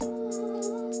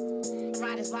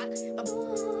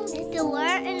The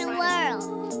Word in the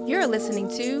World. You're listening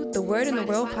to the Word in the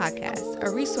World podcast, a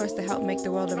resource to help make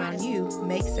the world around you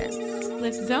make sense.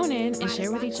 Let's zone in and share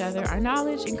with each other our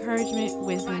knowledge, encouragement,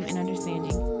 wisdom, and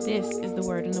understanding. This is the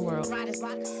Word in the World.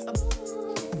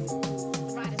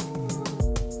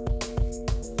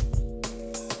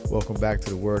 Welcome back to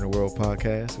the Word in the World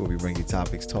podcast, where we bring you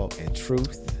topics, talk, and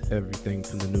truth. Everything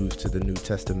from the news to the New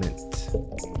Testament.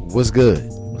 What's good?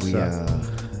 What's up?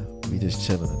 We just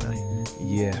chilling tonight.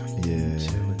 Yeah.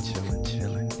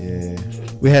 Chilling. Yeah.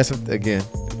 We had some again.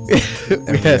 we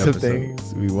Every had some episode.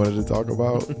 things we wanted to talk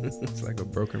about. It's like a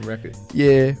broken record.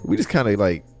 Yeah, we just kind of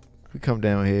like we come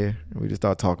down here and we just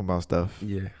start talking about stuff.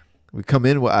 Yeah. We come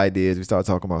in with ideas. We start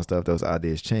talking about stuff. Those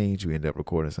ideas change. We end up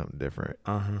recording something different.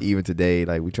 Even today,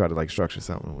 like we try to like structure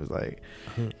something. It was like,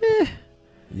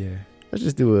 Yeah. let's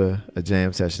just do a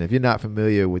jam session. If you're not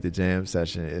familiar with the jam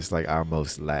session, it's like our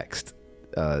most laxed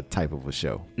type of a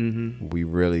show. Mm-hmm. We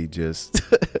really just,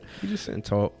 You just sit and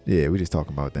talk. yeah, we just talk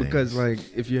about things. Because, like,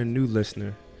 if you're a new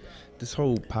listener, this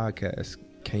whole podcast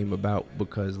came about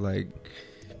because, like,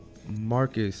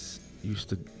 Marcus used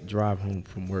to drive home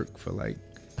from work for, like,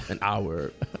 an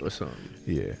hour or something.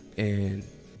 yeah, And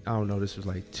I don't know, this was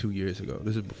like 2 years ago.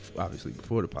 This is obviously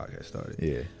before the podcast started.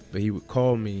 yeah. But he would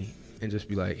call me and just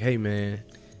be like, hey, man,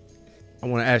 I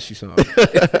want to ask you something.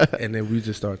 And then we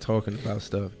just start talking about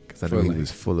stuff. Because I knew he like-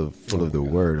 was full of the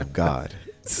word of God.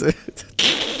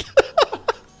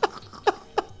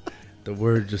 The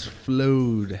word just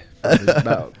flowed from his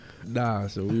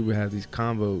mouth. So we would have these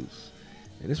combos.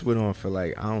 And this went on for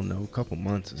like, I don't know, a couple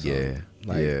months or something. Yeah,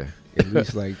 Like, yeah. At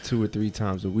least like 2 or 3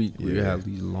 times a week. We would Yeah. have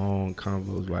these long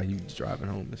combos while he was driving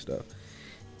home and stuff.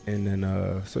 And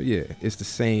then, so yeah, it's the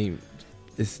same.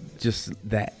 It's just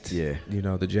that. Yeah. You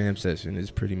know, the jam session is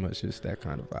pretty much just that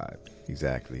kind of vibe.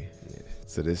 Exactly. Yeah.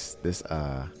 So this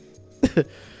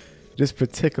this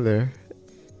particular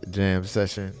jam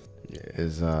session Yeah.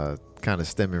 is kind of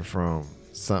stemming from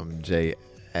something Jay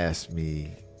asked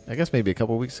me, I guess maybe a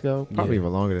couple weeks ago, probably Yeah.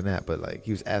 even longer than that, but like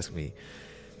he was asking me,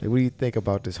 like, what do you think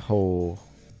about this whole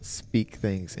speak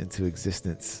things into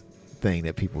existence thing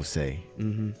that people say?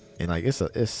 Mm-hmm. And like it's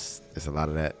a lot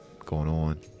of that going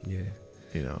on, Yeah.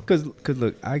 you know. Cause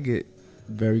look, I get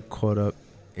very caught up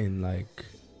in like,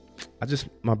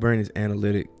 my brain is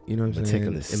analytic, you know what I'm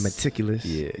Meticulous. saying? And meticulous.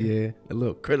 Yeah. Yeah. A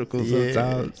little critical Yeah.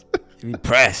 sometimes. You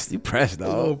pressed, A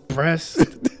little dog. pressed.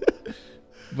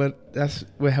 But that's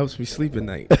what helps me sleep at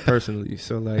night, personally.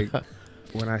 So like,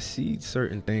 when I see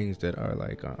certain things that are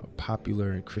like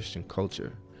popular in Christian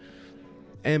culture,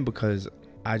 and because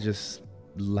I just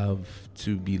love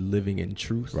to be living in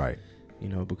truth, Right. you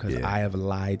know, because Yeah. I have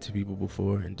lied to people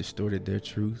before and distorted their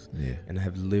truth, Yeah. and I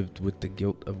have lived with the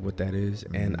guilt of what that is,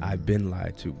 and Mm. I've been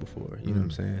lied to before, you know what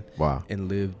I'm saying, Wow. and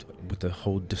lived with the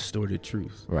whole distorted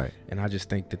truth. Right. And I just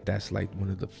think that that's like one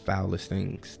of the foulest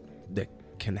things that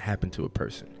can happen to a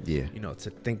person. Yeah. You know, to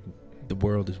think the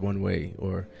world is one way,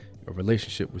 or a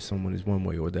relationship with someone is one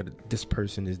way, or that this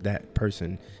person is that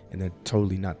person and they're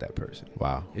totally not that person.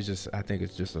 Wow. It's just, I think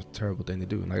it's just a terrible thing to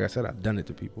do. And like I said, I've done it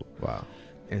to people. Wow.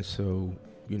 And so,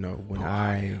 you know, when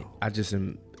I just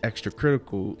am extra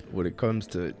critical when it comes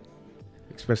to,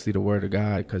 especially the word of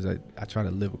God, because I try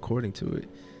to live according to it,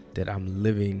 that I'm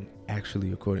living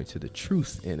actually according to the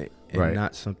truth in it, and Right.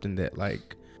 not something that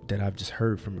like, that I've just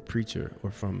heard from a preacher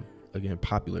or from, again,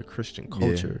 popular Christian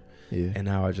culture. Yeah. And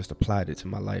now I just applied it to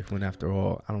my life, when after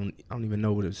all, I don't even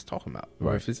know what it's talking about, or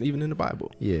Right. if it's even in the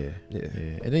Bible. Yeah. Yeah.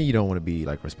 And then you don't want to be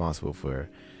like responsible for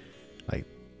like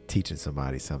teaching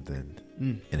somebody something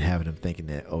and having them thinking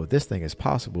that, oh, this thing is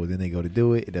possible. Then they go to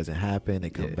do it. It doesn't happen. They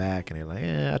come Yeah. back and they're like,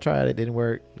 I tried it. Didn't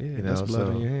work. Yeah, You that's know, blood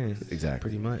so- on your hands. Exactly.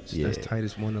 Pretty much. Yeah. That's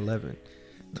Titus 1:11.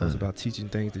 Talks Uh. about teaching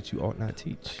things that you ought not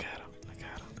teach. I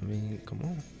got him. I mean, come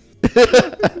on.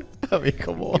 I mean,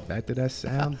 come on. Get back to that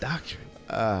sound doctrine.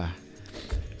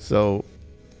 So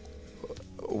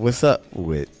what's up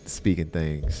with speaking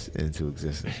things into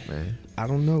existence, man? I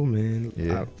don't know, man.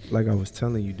 Yeah. Like I was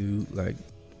telling you, dude, like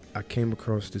I came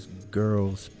across this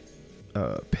girl's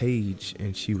page,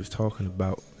 and she was talking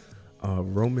about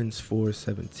Romans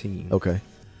 4:17. Okay.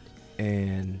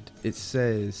 And it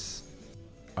says,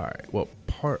 all right, well,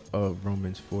 part of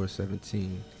Romans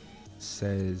 4:17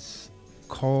 says,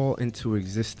 call into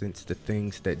existence the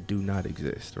things that do not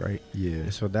exist, right? Yeah.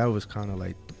 And so that was kind of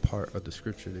like the part of the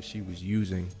scripture that she was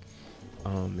using.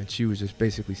 And she was just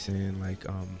basically saying like,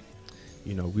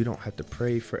 you know, we don't have to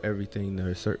pray for everything. There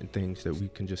are certain things that we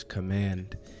can just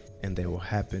command and they will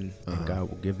happen, and God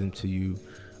will give them to you.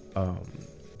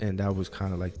 And that was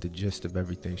kind of like the gist of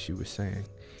everything she was saying.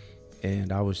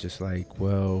 And I was just like,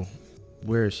 well,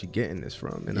 where is she getting this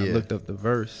from? And I Yeah. looked up the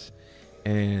verse,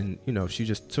 and you know, she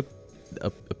just took a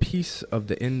piece of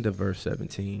the end of verse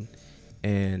 17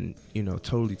 and, you know,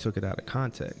 totally took it out of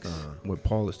context. When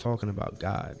Paul is talking about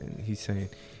God, and he's saying,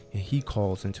 and he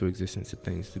calls into existence the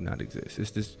things do not exist.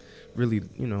 It's this really,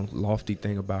 you know, lofty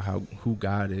thing about who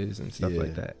God is and stuff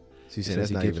like that. So you He saying says that's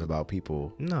he not gives- even about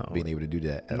people No, being able to do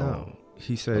that at all?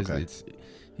 He says Okay.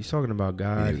 he's talking about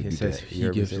God. He says he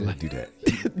gives do life. that.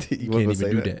 You can't even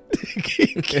do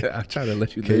that. I try to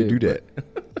let you Can't live, do but-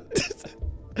 that.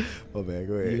 Oh man,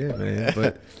 go ahead. Yeah, man.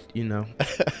 But you know,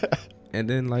 and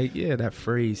then like, yeah, that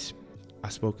phrase, I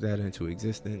spoke that into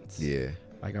existence. Yeah.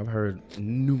 Like I've heard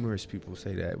numerous people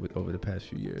say that over the past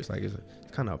few years. Like it's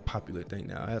kind of a popular thing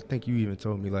now. I think you even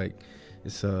told me like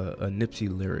it's a Nipsey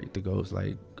lyric that goes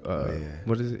like,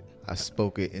 what is it? I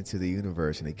spoke it into the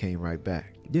universe and it came right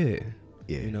back. Yeah.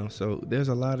 Yeah. You know, so there's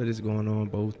a lot of this going on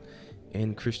both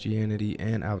in Christianity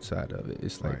and outside of it.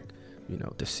 It's like, Right. you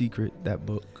know, The Secret, that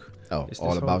book. Oh, It's all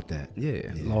this about that.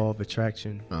 Yeah, law of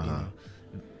attraction. Uh-huh.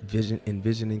 You know,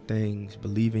 envisioning things,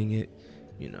 believing it.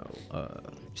 You know,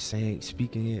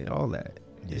 speaking it, all that.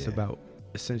 It's Yeah. about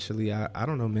essentially. I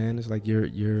don't know, man. It's like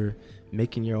you're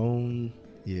making your own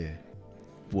Yeah.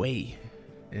 way,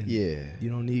 and Yeah. you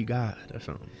don't need God or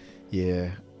something.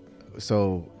 Yeah.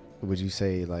 So would you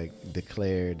say like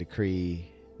declare, decree,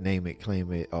 name it,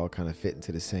 claim it, all kind of fit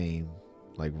into the same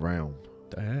like realm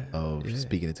of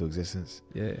speaking into existence?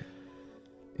 Yeah.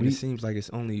 And it seems like it's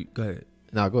only good.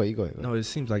 No, go ahead. You go ahead. No, it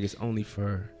seems like it's only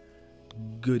for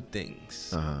good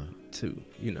things too.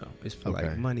 You know, it's for Okay.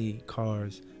 like money,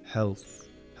 cars, health,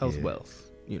 Yeah. wealth.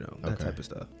 You know, that Okay. type of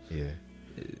stuff. Yeah.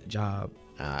 Job.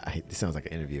 This sounds like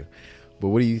an interview, but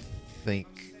what do you think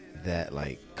that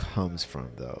like comes from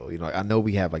though? You know, I know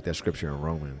we have like that scripture in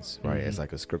Romans, right? It's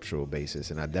like a scriptural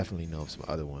basis, and I definitely know of some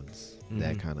other ones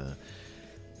that kind of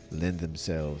lend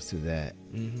themselves to that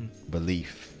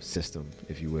belief system,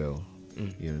 if you will.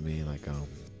 You know what I mean? Like,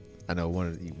 I know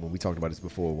when we talked about this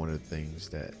before, one of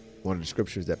the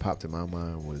scriptures that popped in my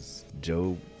mind was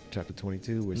Job chapter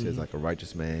 22, which says like a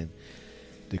righteous man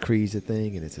decrees a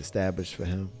thing and it's established for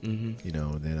him. You know,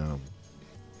 and then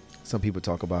some people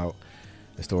talk about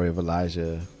the story of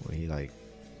Elijah where he like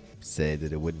said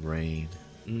that it wouldn't rain,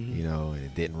 you know, and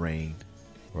it didn't rain,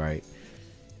 right?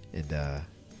 And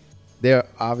there are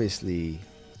obviously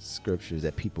scriptures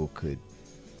that people could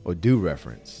or do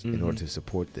reference in order to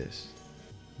support this,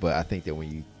 but I think that when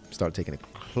you start taking a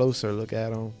closer look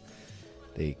at them,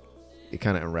 it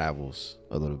kind of unravels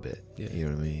a little bit. You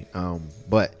know what I mean?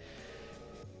 But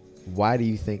why do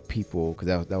you think people, because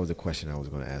that was a question I was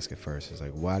going to ask at first, is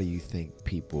like, why do you think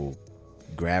people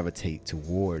gravitate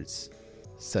towards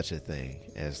such a thing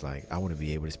as like, I want to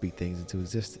be able to speak things into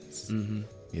existence?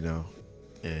 You know?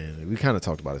 And we kind of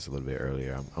talked about this a little bit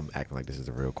earlier. I'm acting like this is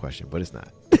a real question, but it's not.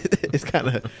 It's kind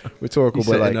of rhetorical. He's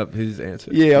but setting like, up his answer.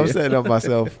 yeah, I'm setting up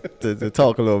myself to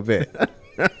talk a little bit.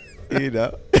 You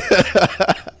know?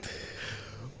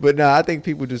 But no, I think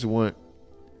people just want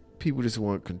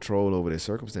control over their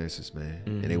circumstances, man.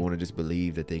 And they want to just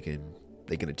believe that they can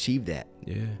achieve that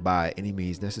by any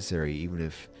means necessary, even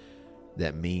if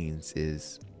that means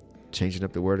is changing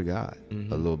up the word of God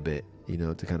a little bit, you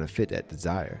know, to kind of fit that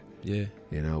desire. Yeah.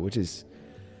 You know, which is,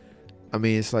 I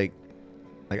mean, it's like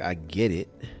I get it,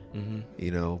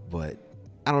 you know, but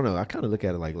I don't know. I kind of look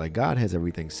at it like God has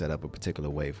everything set up a particular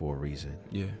way for a reason.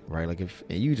 Yeah. Right. Like and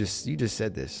you just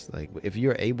said this, like if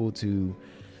you're able to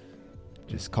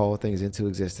just call things into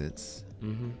existence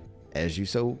as you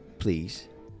so please,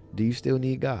 do you still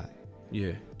need God?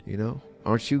 Yeah. You know,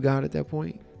 aren't you God at that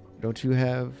point? Don't you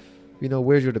have, you know,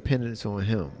 where's your dependence on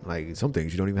him? Like some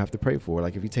things you don't even have to pray for.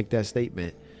 Like if you take that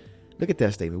statement, look at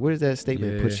that statement. Where does that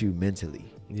statement put you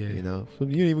mentally? Yeah. You know, so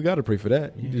you don't even got to pray for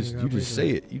that. You just say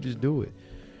it. You just do it.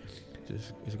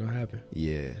 It's gonna happen.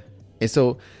 Yeah. And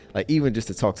so, like, even just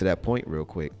to talk to that point real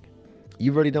quick,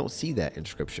 you really don't see that in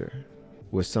scripture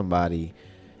where somebody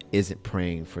isn't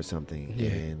praying for something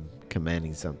and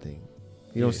commanding something.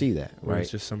 You don't see that, Where right?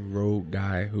 it's just some rogue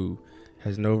guy who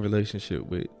has no relationship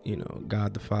with, you know,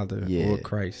 God the Father or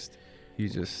Christ.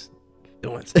 He's just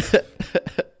doing stuff.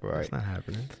 Right. It's not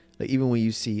happening. Like even when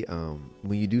you see,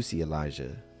 when you do see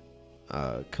Elijah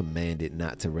commanded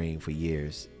not to rain for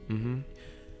years,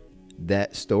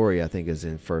 that story I think is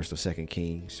in 1st or 2nd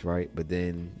Kings, right? But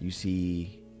then you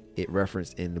see it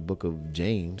referenced in the book of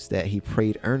James that he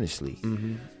prayed earnestly.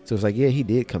 So it's like, yeah, he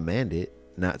did command it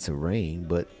not to rain,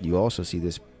 but you also see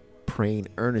this praying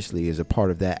earnestly as a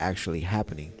part of that actually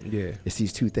happening. Yeah. It's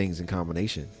these two things in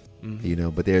combination, you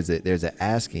know, but there's a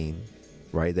asking,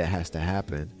 right, that has to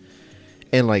happen.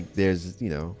 And like there's, you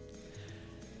know,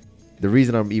 the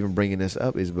reason I'm even bringing this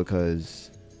up is because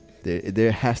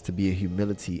there has to be a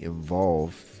humility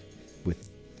involved with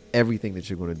everything that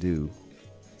you're going to do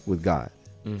with God.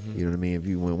 Mm-hmm. You know what I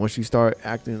mean? Once you start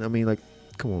acting, I mean, like,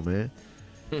 come on, man.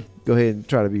 Go ahead and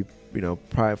try to be,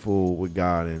 prideful with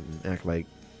God and act like,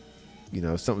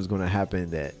 something's going to happen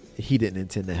that he didn't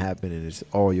intend to happen, and it's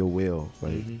all your will.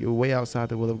 Like, you're way outside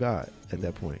the will of God at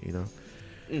that point,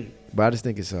 But I just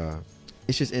think it's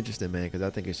just interesting, man, because I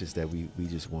think it's just that we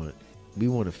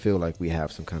want to feel like we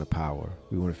have some kind of power.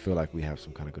 We want to feel like we have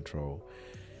some kind of control.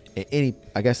 And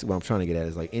I guess what I'm trying to get at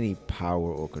is like any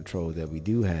power or control that we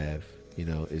do have,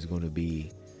 is going to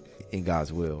be in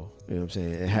God's will. You know what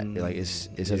I'm saying?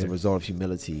 It's as a result of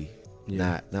humility,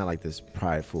 not like this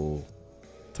prideful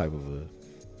type of a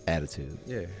attitude.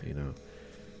 Yeah.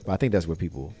 But I think that's where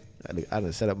people. I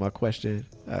done set up my question.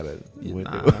 I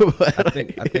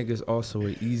think it's also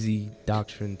an easy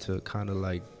doctrine to kind of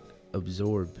like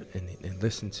absorb and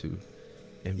listen to,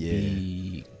 and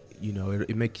be.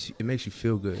 It makes you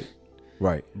feel good,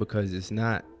 right? Because it's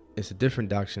a different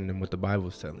doctrine than what the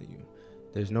Bible's telling you.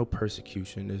 There's no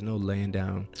persecution. There's no laying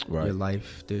down your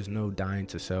life. There's no dying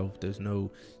to self. There's no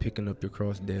picking up your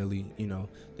cross daily.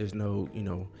 There's no,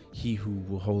 he who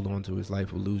will hold on to his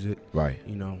life will lose it. Right.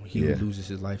 He who loses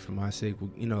his life for my sake will,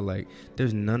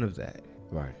 there's none of that.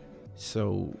 Right.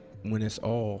 So when it's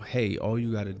all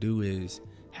you got to do is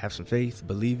have some faith,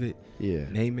 believe it,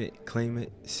 name it, claim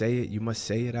it, say it. You must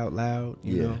say it out loud,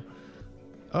 you know.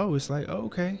 Oh, it's like,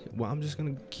 okay, well, I'm just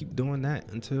going to keep doing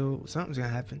that until something's going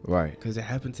to happen. Right. Because it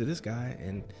happened to this guy,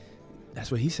 and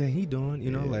that's what he's saying he's doing,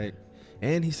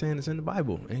 and he's saying it's in the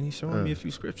Bible, and he's showing me a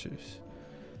few scriptures.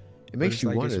 It makes you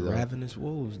wonder, it's though. Ravenous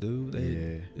wolves, dude.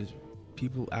 There's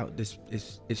people out,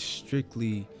 it's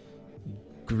strictly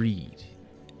greed,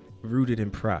 rooted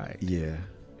in pride. Yeah.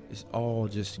 It's all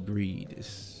just greed.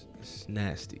 It's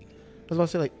nasty. I was about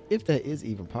to say, like, if that is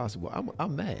even possible,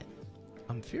 I'm mad.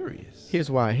 I'm furious. Here's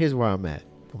why I'm mad.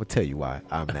 I'm gonna tell you why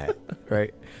I'm mad.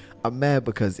 Right? I'm mad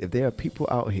because if there are people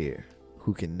out here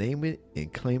who can name it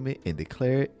and claim it and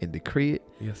declare it and decree it,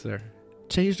 yes, sir,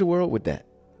 change the world with that.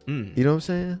 You know what I'm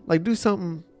saying? Like, do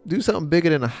something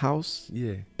bigger than a house,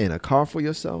 and a car for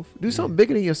yourself. Do something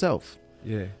bigger than yourself.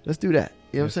 Yeah, let's do that.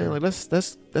 You know what I'm saying? Like,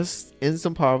 let's end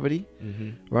some poverty,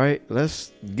 right?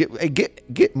 Let's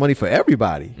get money for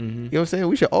everybody. You know what I'm saying?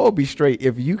 We should all be straight.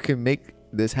 If you can make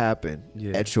this happen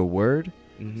at your word,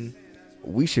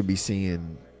 we should be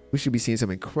seeing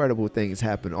some incredible things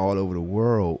happen all over the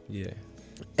world.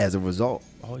 As a result,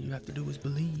 all you have to do is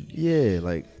believe.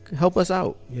 Like, help us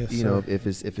out. Yes, you know, if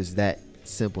it's that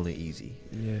simple and easy.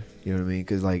 You know what I mean?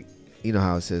 Because, like, you know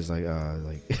how it says, like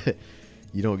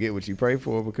you don't get what you pray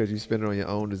for because you spend it on your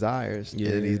own desires.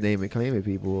 And these name and claiming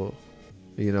people,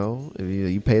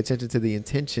 if you pay attention to the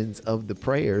intentions of the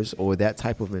prayers or that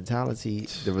type of mentality,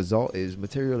 the result is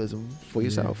materialism for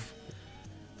yourself.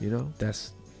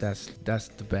 That's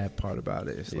the bad part about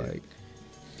it. It's like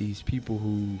these people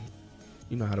who,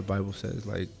 how the Bible says,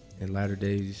 like, in latter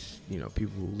days,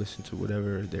 people who listen to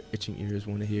whatever their itching ears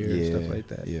want to hear and stuff like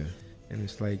that. And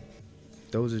it's like,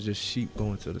 those are just sheep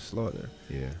going to the slaughter.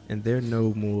 And they're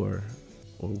no more,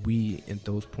 or we at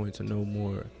those points are no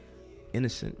more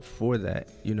innocent for that,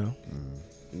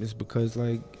 It's because,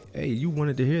 like, hey, you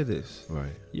wanted to hear this.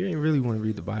 Right. You ain't really want to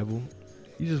read the Bible.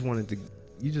 You just wanted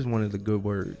the good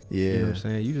word. You know what I'm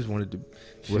saying? You just wanted to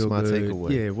feel what's my good.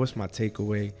 takeaway? What's my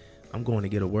takeaway? I'm going to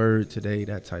get a word today,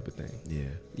 that type of thing.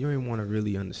 You ain't want to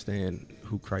really understand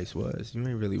who Christ was. You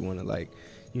ain't really want to, like,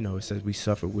 it says we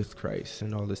suffer with Christ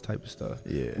and all this type of stuff.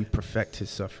 We perfect his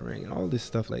suffering and all this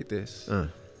stuff like this.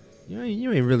 You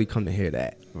ain't really come to hear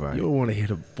that. Right. You don't want to hear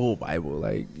the full Bible.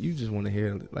 Like, you just want to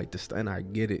hear, like, the stuff. And I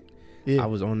get it. I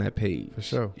was on that page. For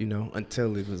sure.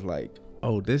 Until it was like,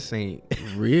 oh, this ain't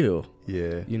real.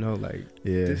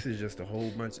 This is just a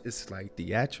whole bunch. It's like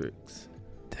theatrics.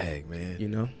 Dang, man.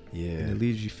 And it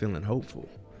leaves you feeling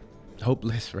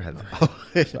hopeless rather.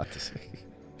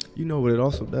 You know what it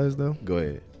also does, though? Go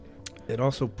ahead. It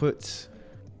also puts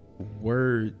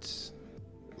words,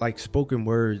 like spoken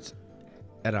words,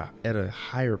 at a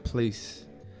higher place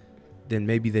than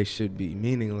maybe they should be.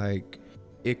 Meaning, like,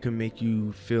 it can make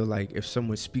you feel like if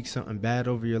someone speaks something bad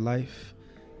over your life,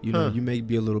 you may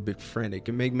be a little bit frantic.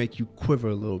 It may make you quiver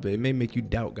a little bit. It may make you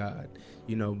doubt God,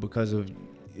 because of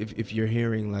if you're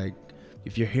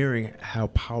hearing how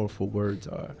powerful words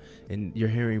are, and you're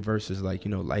hearing verses like,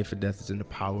 life and death is in the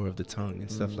power of the tongue and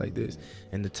stuff like this,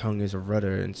 and the tongue is a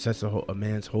rudder and sets a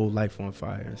man's whole life on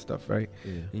fire and stuff, right?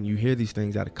 And you hear these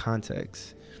things out of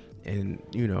context, and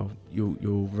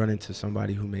you'll run into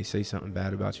somebody who may say something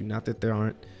bad about you. Not that there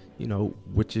aren't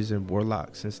witches and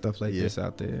warlocks and stuff like this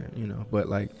out there, but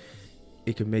like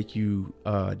it can make you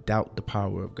doubt the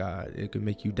power of God. It can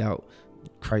make you doubt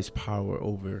Christ's power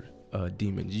over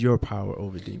demons, your power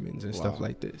over demons and stuff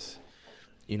like this.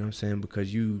 You know what I'm saying?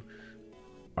 Because you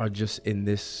are just in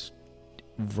this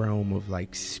realm of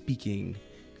like speaking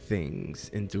things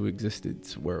into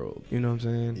existence world. You know what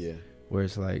I'm saying? Yeah. Where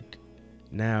it's like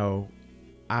now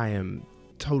I am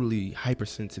totally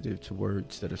hypersensitive to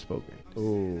words that are spoken.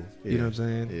 Oh, You know what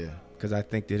I'm saying? Yeah. Because I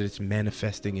think that it's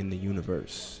manifesting in the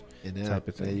universe. And then, Type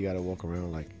of thing. then you gotta walk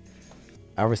around like,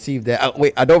 I received that.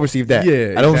 Wait, I don't receive that.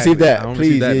 Yeah, I don't receive exactly. that. I don't Please,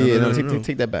 receive that. yeah, No.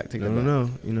 take that back. Take that back. No.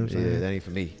 You know what I'm Yeah, saying? that ain't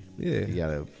for me. Yeah. You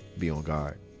gotta be on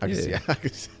guard. I can see. I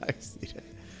can see that.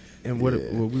 And what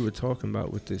Yeah. what we were talking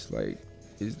about with this, like,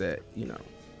 is that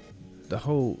the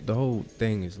whole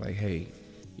thing is like, hey,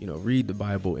 read the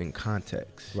Bible in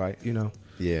context, Right.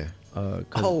 Yeah. 'cause-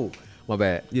 Oh, my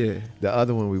bad. yeah, The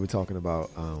other one we were talking about,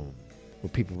 where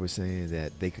people were saying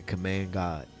that they could command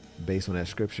God based on that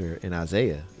scripture in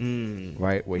Isaiah,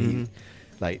 right? Where he,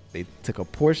 like, they took a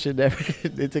portion that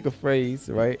they took a phrase,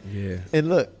 right? yeah, And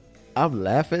look, I'm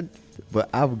laughing, but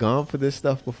I've gone for this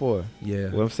stuff before. yeah,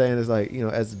 What I'm saying is like,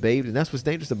 as babes, and that's what's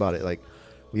dangerous about it. Like,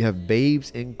 we have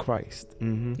babes in Christ.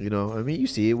 mm-hmm. I mean, you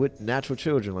see it with natural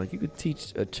children. Like, you could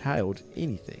teach a child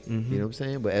anything. Mhm. You know what I'm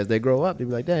saying? But as they grow up, they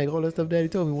be like, dang, all that stuff daddy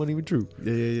told me wasn't even true.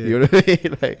 yeah. You know what I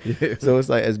mean? Like, Yeah. so it's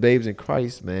like, as babes in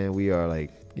Christ, man, we are like,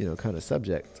 kind of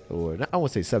subject, or not, I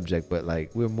won't say subject, but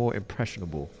like we're more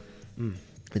impressionable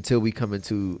until we come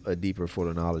into a deeper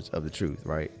fuller knowledge of the truth,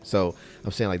 right? So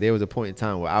I'm saying, like, there was a point in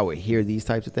time where I would hear these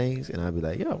types of things and I'd be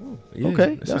like, Yeah,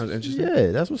 okay, that sounds interesting. Yeah,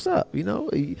 that's what's up.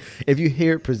 If you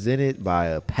hear it presented by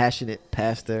a passionate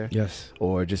pastor, Yes.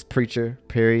 or just preacher,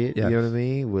 period, Yes. you know what I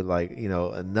mean, with like,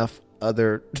 enough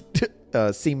other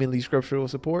seemingly scriptural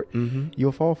support,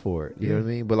 you'll fall for it. You know what I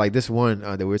mean? But like this one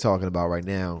that we're talking about right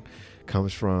now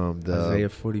comes from the Isaiah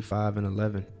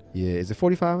 45:11. Yeah, is it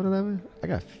 45 and 11?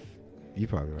 You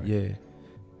probably right. Yeah,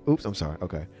 Oops, I'm sorry.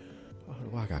 Okay. Oh,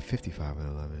 well, I got 55 and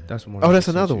 11. that's one. Oh, I that's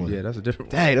sent another you. one. Yeah, that's a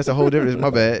different one. Dang, that's a whole different. My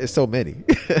bad. It's so many.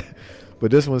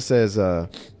 But this one says,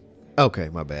 okay,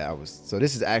 my bad. So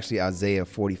this is actually Isaiah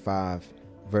 45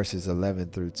 verses 11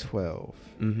 through 12.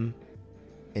 Mm-hmm.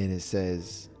 And it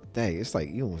says, dang, it's like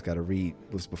you almost got to read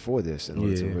what's before this in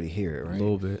order to really hear it, A right?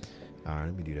 little bit. All right,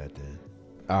 let me do that then.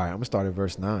 All right, I'm going to start at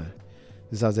verse 9.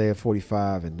 This is Isaiah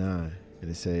 45 and 9. And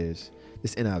it says,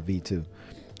 it's NIV too.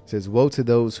 It says, woe to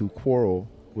those who quarrel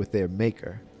with their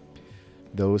maker,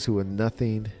 those who are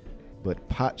nothing but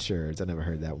potsherds. I never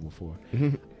heard that one before.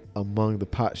 Among the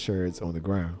potsherds on the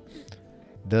ground.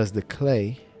 Does the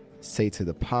clay say to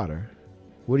the potter,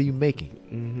 what are you making?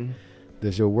 Mm-hmm.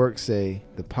 Does your work say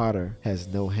the potter has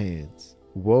no hands?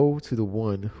 Woe to the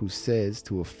one who says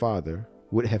to a father,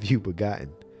 what have you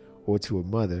begotten? Or to a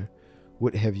mother,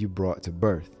 what have you brought to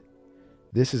birth?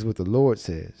 This is what the Lord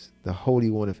says, the Holy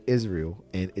One of Israel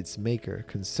and its maker,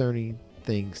 concerning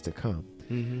things to come.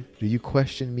 Mm-hmm. Do you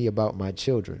question me about my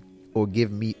children, or give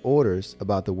me orders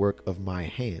about the work of my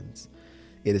hands?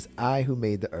 It is I who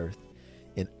made the earth,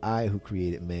 and I who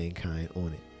created mankind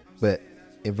on it. But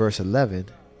in verse 11,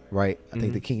 right, I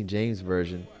think the King James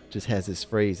Version just has this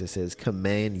phrase that says,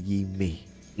 command ye me.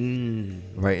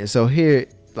 Right, and so here,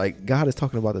 like, God is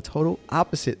talking about the total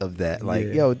opposite of that. Like,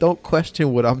 yo, don't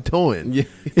question what I'm doing. Yeah.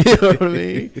 You know what I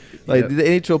mean? Like, Yep. it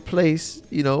ain't your place,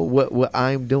 what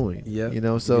I'm doing.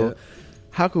 Yep. So Yep.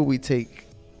 how could we take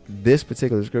this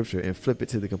particular scripture and flip it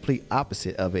to the complete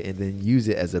opposite of it and then use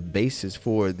it as a basis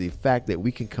for the fact that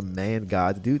we can command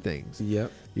God to do things?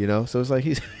 Yep. So it's like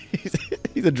he's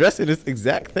addressing this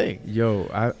exact thing. Yo,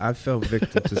 I fell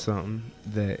victim to something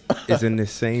that is in the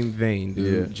same vein,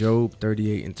 dude. Yeah. Job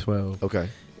 38:12. Okay.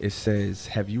 It says,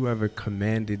 have you ever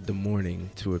commanded the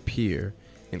morning to appear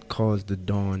and caused the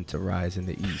dawn to rise in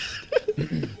the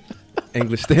east?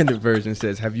 English Standard Version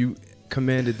says, have you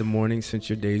commanded the morning since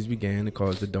your days began and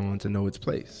caused the dawn to know its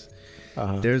place?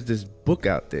 There's this book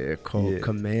out there called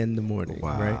Command the Morning,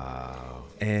 right? Wow.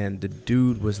 And the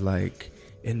dude was like,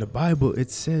 in the Bible, it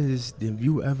says, have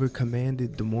you ever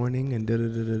commanded the morning and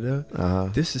da-da-da-da-da?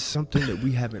 This is something that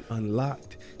we haven't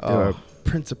unlocked. There are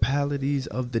principalities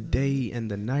of the day and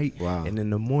the night. Wow. And in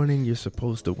the morning, you're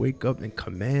supposed to wake up and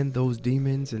command those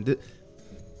demons. And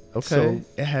Okay. so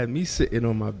it had me sitting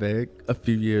on my bed a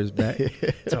few years back,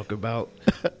 talk about,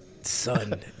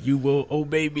 son, you will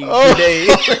obey me today.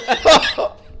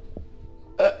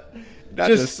 Not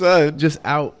the sun. Just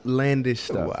outlandish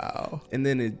stuff. Wow. And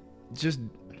then it just,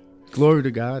 glory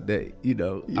to God that,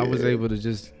 I was Yeah. able to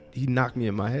just he knocked me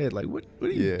in my head like, what are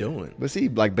you doing? But see,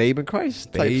 like babe in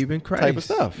Christ, Babe in Christ type of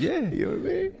stuff. Yeah, you know what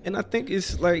I mean. And I think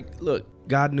it's like, look,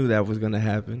 God knew that was gonna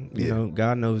happen. You Yeah. know,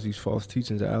 God knows these false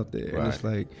teachings are out there, and it's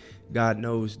Right. like God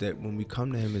knows that when we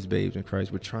come to Him as babes in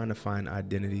Christ, we're trying to find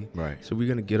identity. Right. So we're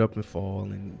gonna get up and fall,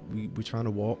 and we're trying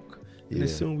to walk. And then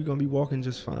Yeah. soon we're gonna be walking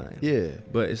just fine. Yeah.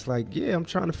 But it's like, yeah, I'm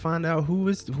trying to find out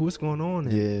what's going on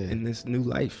in this new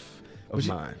life of But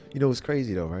mine. You know what's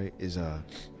crazy though, right? Is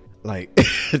like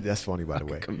that's funny by the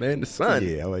way. Command the sun.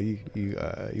 Yeah, well, you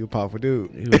a powerful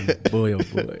dude. Boy, oh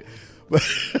boy.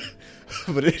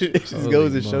 But it just Holy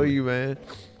goes to show moly. you, man,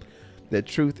 that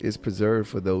truth is preserved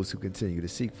for those who continue to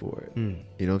seek for it. Mm.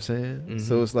 You know what I'm saying? Mhm.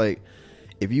 So it's like,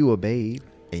 if you a babe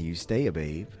and you stay a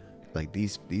babe, like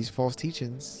these false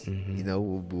teachings, Mhm. you know,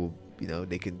 will you know,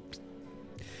 they can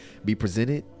be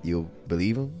presented. You'll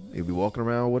believe them. You'll be walking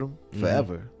around with them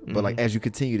forever. But like Mhm. as you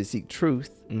continue to seek truth,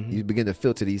 Mhm. you begin to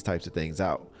filter these types of things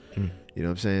out. Mm. You know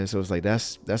what I'm saying? So it's like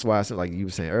that's why I said, like you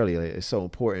were saying earlier, like, it's so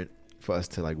important for us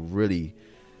to like really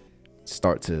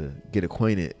start to get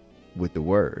acquainted with the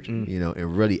word, you know,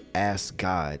 and really ask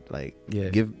God, like,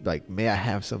 may I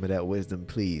have some of that wisdom,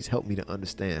 please? Help me to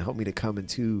understand. Help me to come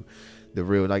into the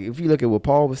real. Like, if you look at what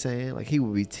Paul was saying, like he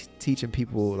would be teaching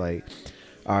people, like,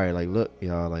 all right, like, look,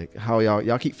 y'all, like, how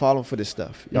y'all keep falling for this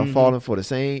stuff. Y'all falling for the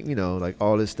same, you know, like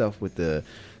all this stuff with the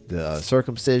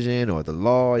circumcision or the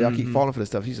law. Y'all keep falling for this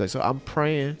stuff. He's like, so I'm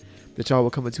praying that y'all will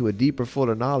come into a deeper,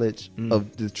 fuller knowledge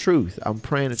of the truth. I'm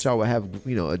praying that y'all will have,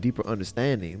 you know, a deeper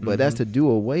understanding. But that's to do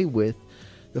away with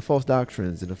the false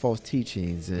doctrines and the false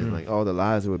teachings and like all the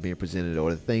lies that were being presented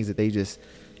or the things that they just,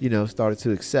 you know, started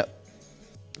to accept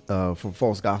from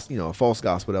false gospel, you know, a false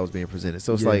gospel that was being presented.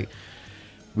 So it's like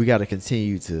we got to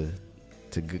continue to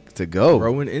go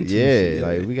Growing intimacy. Yeah,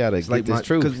 like we got to get this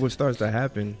truth. Because what starts to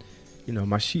happen, you know,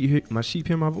 my sheep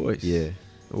hear my voice. Yeah.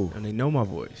 Ooh. And they know my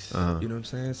voice. Uh-huh. You know what I'm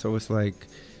saying? So it's like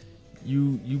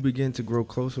you begin to grow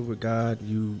closer with God.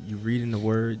 You reading the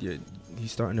word.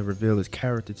 He's starting to reveal His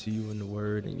character to you in the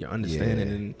word, and you're understanding.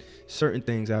 Yeah. And certain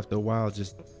things after a while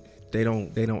just they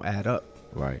don't add up.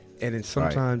 Right. And then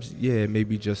sometimes, it may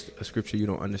be just a scripture you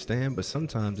don't understand, but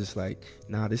sometimes it's like,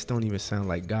 nah, this don't even sound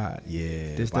like God.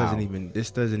 Yeah. This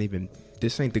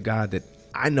ain't the God that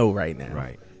I know right now.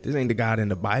 Right. This ain't the God in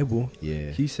the Bible.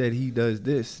 Yeah. He said He does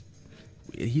this.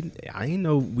 I ain't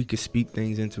know we could speak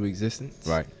things into existence.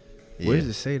 Right. Where does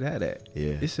it say that at?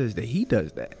 Yeah. It says that He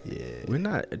does that. Yeah. We're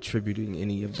not attributing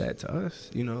any of that to us.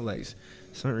 You know, like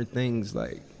certain things,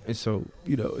 like, and so,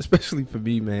 you know, especially for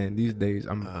me, man, these days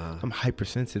I'm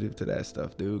hypersensitive to that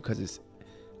stuff, dude, because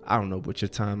I don't know what your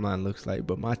timeline looks like,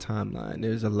 but my timeline,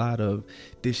 there's a lot of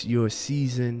this your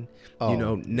season, you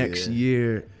know, next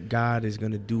year God is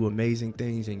gonna do amazing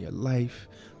things in your life.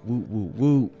 Woo, woo,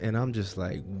 woo. And I'm just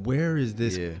like, where is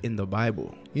this in the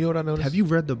Bible? You know what I noticed? Have you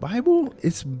read the Bible?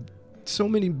 It's so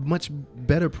many much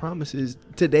better promises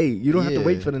today. You don't have to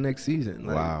wait for the next season.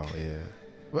 Like, wow, yeah.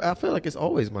 But I feel like it's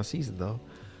always my season though.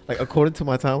 Like according to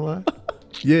my timeline.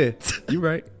 Yeah, you're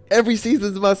right. Every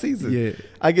season's my season. Yeah.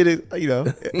 I get it, you know,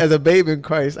 as a babe in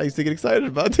Christ, I used to get excited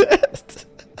about that.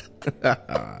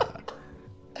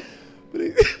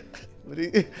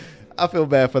 but I feel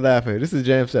bad for laughing. This is a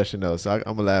jam session though, so I'm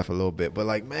gonna laugh a little bit. But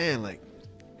like, man, like,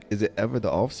 is it ever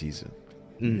the off season?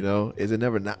 You know, is it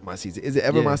never not my season? Is it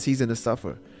ever my season to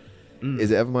suffer?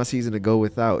 Is it ever my season to go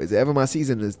without? Is it ever my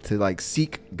season to like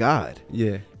seek God?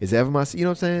 Yeah. Is it ever my, you know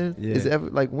what I'm saying? Yeah. Is it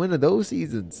ever like, when are those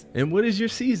seasons? And what is your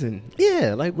season?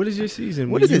 Yeah, like What is your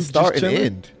season? When When does it you start just and chilling?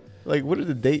 end? Like, what are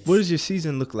the dates? What does your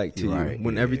season look like to Right, you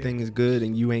when yeah. everything is good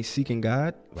and you ain't seeking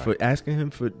God for asking Him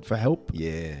for help?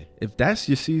 Yeah, If that's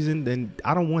your season, then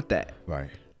I don't want that. right.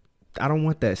 I don't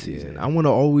want that season. Yeah. I want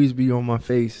to always be on my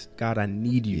face. God, I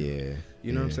need you. Yeah,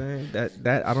 You know what I'm saying?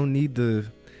 That I don't need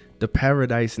the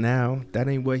paradise now. That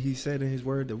ain't what He said in His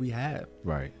word that we have.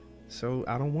 right. So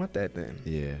I don't want that then.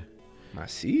 Yeah, My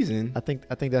season. I think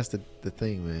that's the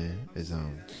thing, man. Is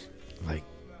like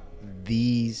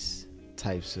these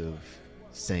types of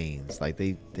sayings, like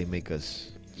they make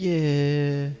us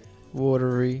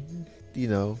watery. You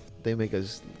know, they make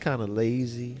us kind of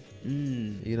lazy.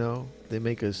 You know, they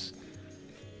make us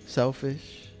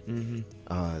selfish.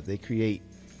 They create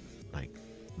like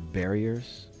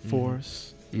barriers for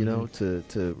us, you know, to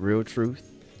real truth.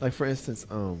 Like for instance,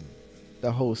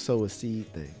 the whole sow a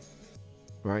seed thing,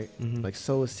 right? Like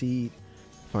sow a seed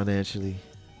financially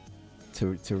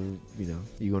to you know,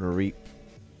 you're gonna reap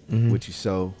what you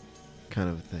sow, kind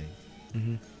of a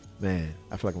thing. Man,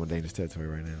 I feel like I'm in dangerous territory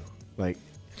right now. Like,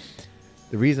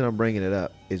 the reason I'm bringing it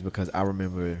up is because I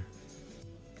remember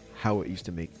how it used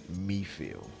to make me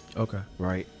feel. Okay.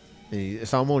 Right? And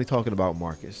so I'm only talking about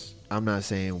Marcus. I'm not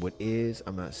saying what is.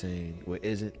 I'm not saying what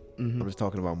isn't. Mhm. I'm just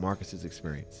talking about Marcus's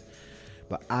experience.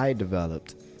 But I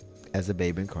developed, as a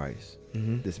babe in Christ,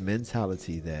 Mhm. this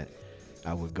mentality that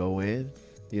I would go in,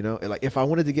 you know, and like if I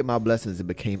wanted to get my blessings, it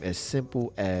became as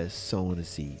simple as sowing a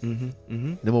seed. Mhm.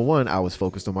 Mhm. Number one, I was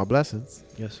focused on my blessings,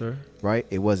 Yes, sir. right?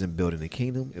 It wasn't building the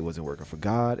kingdom. It wasn't working for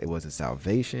God. It wasn't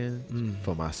salvation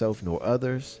for myself nor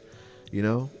others. You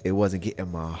know, it wasn't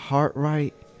getting my heart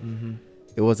right. Mhm.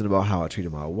 It wasn't about how I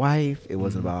treated my wife. It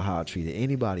wasn't about how I treated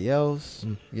anybody else.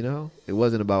 You know, it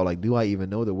wasn't about like, do I even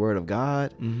know the word of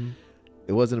God? Mhm.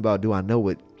 It wasn't about, do I know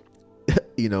what,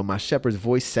 you know, my shepherd's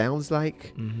voice sounds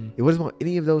like? Mhm. It wasn't about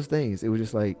any of those things. It was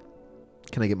just like,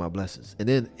 can I get my blessings? And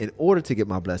then in order to get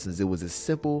my blessings, it was as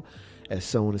simple as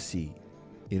sowing a seed.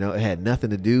 You know, it had nothing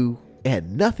to do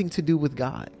with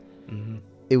God. Mhm.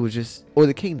 It was just, or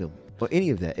the kingdom, or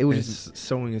any of that. It was And just,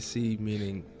 sowing a seed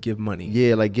meaning give money.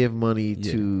 yeah, like give money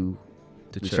Yeah. to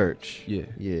the church. Yeah.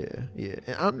 Yeah.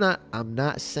 And I'm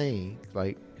not saying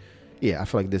like, yeah, I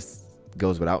feel like this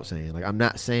goes without saying. Like, I'm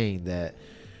not saying that,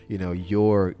 you know,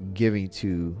 you're giving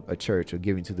to a church or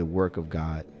giving to the work of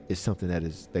God is something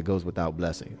that goes without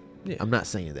blessing. Yeah. I'm not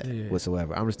saying that Yeah.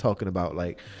 whatsoever. I'm just talking about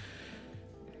like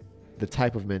the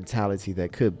type of mentality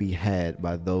that could be had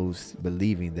by those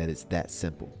believing that it's that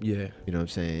simple. Yeah. You know what I'm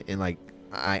saying? And like,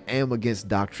 I am against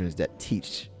doctrines that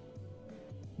teach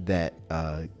that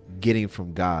getting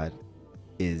from God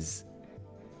is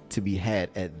to be had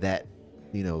at that,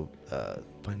 you know,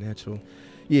 Financial.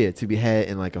 yeah, to be had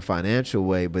in like a financial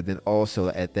way, but then also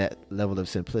at that level of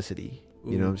simplicity.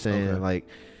 You know what I'm saying? okay.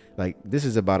 Like this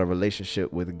is about a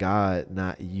relationship with God,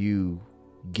 not you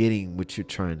getting what you're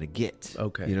trying to get.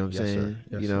 Okay. You know what I'm Yes, sir. saying?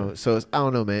 Yes, you know, sir. so it's, I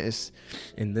don't know, man. It's,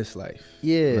 In this life.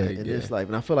 yeah, Like, in yeah. this life.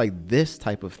 And I feel like this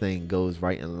type of thing goes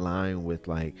right in line with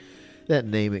like that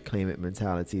name it, claim it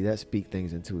mentality, that speak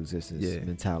things into existence Yeah.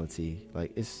 mentality.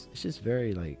 Like it's just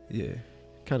very like Yeah.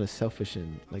 kind of selfish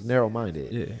and like narrow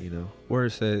minded. Yeah. You know?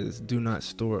 Word says, do not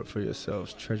store up for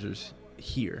yourselves treasures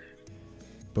here,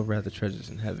 but rather treasures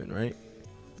in heaven, right?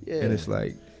 Yeah. And it's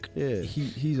like, yeah.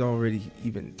 he's already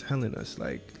even telling us,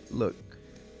 like, look,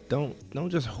 don't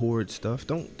just hoard stuff.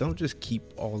 Don't just keep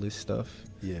all this stuff.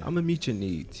 Yeah. I'm gonna meet your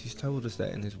needs. He's told us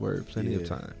that in his word plenty of Yeah.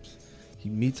 times. He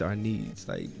meets our needs.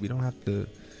 Like, we don't have to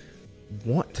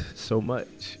want so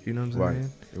much. You know what I'm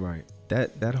saying? Right.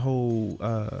 That whole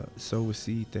sow a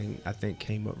seed thing, I think,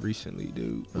 came up recently,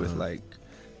 dude, with Uh-huh. like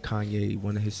Kanye,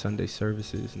 one of his Sunday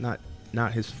services.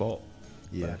 Not his fault.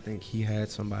 But Yeah. I think he had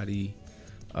somebody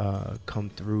come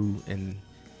through and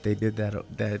they did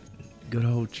that good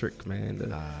old trick,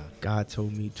 man. God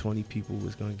told me 20 people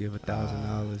was gonna give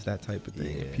 $1,000, that type of thing.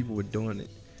 And Yeah. people were doing it.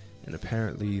 And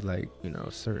apparently, like, you know,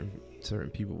 certain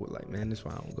people were like, man, this is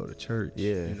why I don't go to church.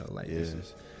 Yeah. You know, like Yeah. this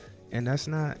is, and that's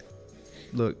not,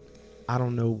 look, I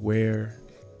don't know where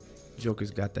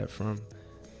Jokers got that from.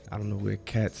 I don't know where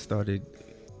Cat started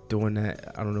doing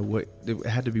that. I don't know what, it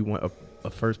had to be a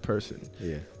first person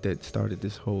Yeah. that started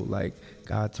this whole, like,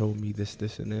 God told me this,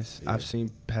 and this. Yeah. I've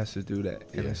seen pastors do that.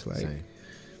 And Yeah, it's like, same.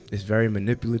 it's very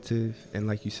manipulative. And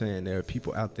like you're saying, there are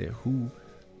people out there who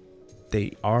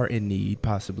they are in need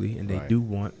possibly, and they Right. do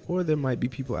want, or there might be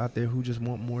people out there who just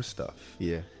want more stuff.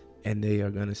 Yeah. And they are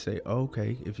going to say, oh,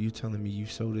 okay, if you're telling me you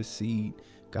sow this seed,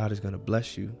 God is going to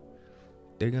bless you.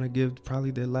 They're going to give probably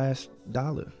their last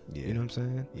dollar. Yeah. You know what I'm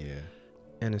saying? Yeah.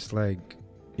 And it's like,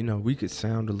 you know, we could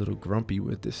sound a little grumpy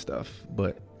with this stuff,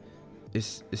 but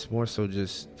it's more so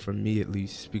just, for me at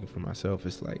least, speaking for myself,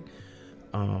 it's like,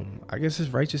 I guess it's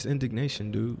righteous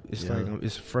indignation, dude. It's Yeah. like,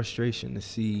 it's frustration to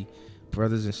see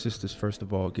brothers and sisters, first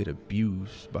of all, get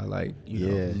abused by, like, you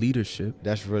know, Yeah. leadership.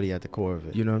 That's really at the core of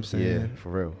it. You know what I'm saying? Yeah,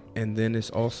 for real. And then it's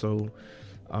also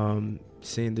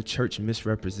seeing the church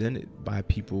misrepresented by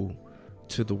people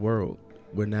to the world,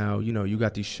 where now, you know, you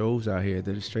got these shows out here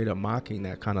that are straight up mocking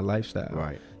that kind of lifestyle.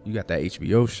 Right. You got that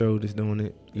HBO show that's doing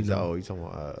it. You know, You talking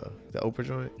about the Oprah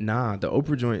joint? nah, the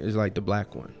Oprah joint is like the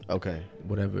black one, Okay.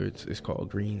 whatever it's called,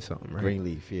 Green something, right?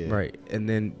 Greenleaf, yeah. Right. And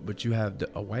then, but you have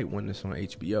a white one that's on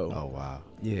HBO. Oh wow.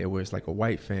 Yeah, where it's like a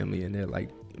white family and they're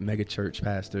like mega church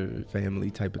pastor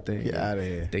family type of thing. Get out of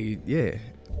here. They, yeah,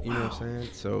 you know what I'm saying?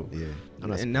 So, Yeah.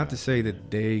 and not to say that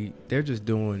they're just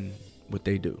doing what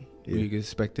they do. Yeah. We can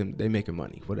expect them, they making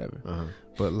money, whatever. Uh-huh.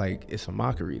 But like, it's a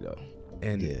mockery though,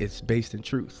 and Yeah. it's based in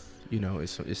truth. You know,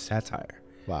 it's satire.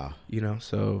 Wow. You know,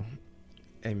 so,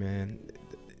 hey man,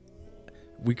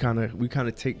 we kind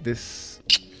of take this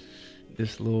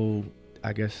little,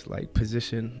 I guess, like,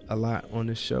 position a lot on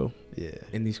this show Yeah.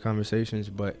 in these conversations,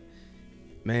 but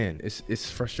man, it's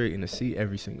frustrating to see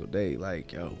every single day.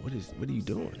 Like, yo, what are you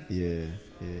doing? Yeah.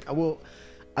 Yeah. Well,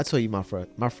 I tell you, my friend.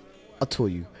 I'll tell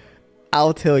you.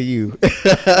 I'll tell you.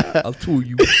 I'll tell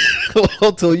you.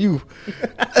 I'll tell you.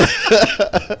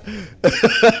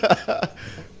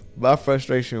 My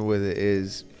frustration with it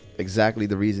is exactly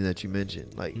the reason that you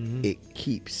mentioned. Like, it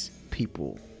keeps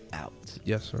people out.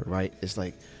 Yes, sir. Right? It's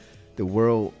like the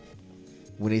world,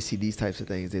 when they see these types of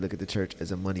things, they look at the church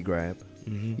as a money grab.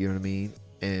 You know what I mean?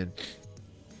 And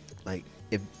like,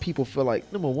 if people feel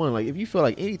like, number one, like if you feel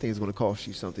like anything is going to cost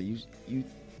you something, you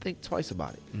think twice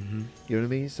about it. You know what I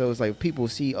mean? So it's like people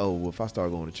see, oh, well, if I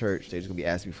start going to church, they're just going to be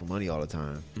asking me for money all the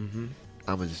time. I'm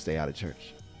going to just stay out of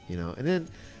church, you know? And then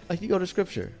like you go to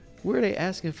scripture, where are they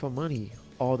asking for money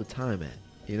all the time at?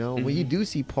 You know, when you do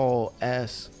see Paul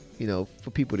ask, you know,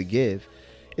 for people to give,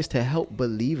 it's to help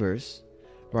believers,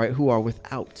 right, who are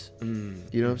without. You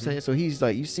know what I'm saying? So he's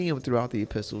like, you see him throughout the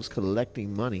epistles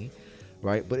collecting money,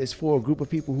 right? But it's for a group of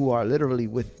people who are literally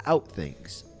without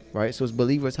things, right? So it's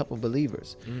believers helping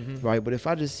believers, right? But if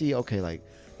I just see, okay, like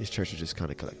this church is just kind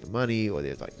of collecting money, or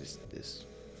there's like this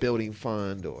building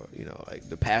fund, or, you know, like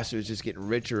the pastor is just getting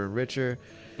richer and richer,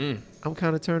 I'm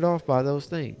kind of turned off by those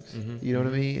things. You know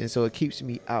what I mean? And so it keeps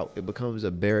me out. It becomes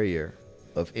a barrier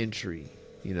of entry,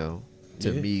 you know,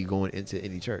 to me going into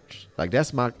any church. Like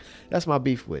that's my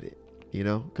beef with it, you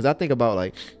know, because I think about,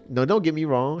 like, no, don't get me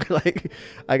wrong, like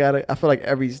I feel like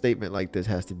every statement like this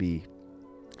has to be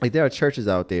like, there are churches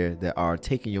out there that are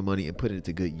taking your money and putting it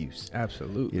to good use.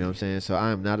 Absolutely. You know what I'm saying? So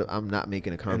I'm not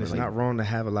making a comment. And it's like, not wrong to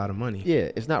have a lot of money. Yeah,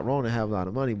 it's not wrong to have a lot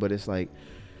of money, but it's like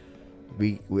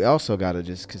we also got to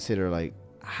just consider, like,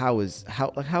 how is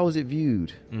it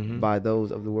viewed by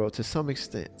those of the world to some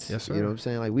extent. Yes, sir. You know what I'm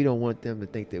saying? Like, we don't want them to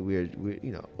think that we're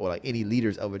you know, or like any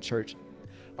leaders of a church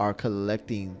are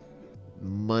collecting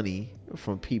money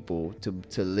from people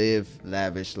to live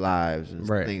lavish lives and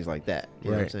things like that.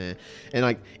 You know what I'm saying? And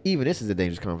like, even this is a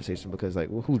dangerous conversation, because like,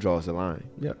 well, who draws the line?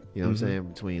 Yep. You know what I'm saying,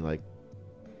 between like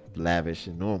lavish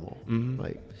and normal.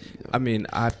 Like, you know. I mean,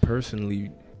 I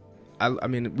personally, I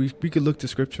mean, we could look to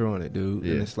scripture on it, dude.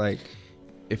 Yeah. And it's like,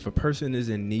 if a person is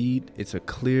in need, it's a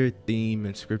clear theme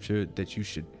in scripture that you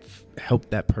should help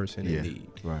that person in need.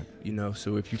 Right. You know,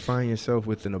 so if you find yourself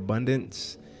with an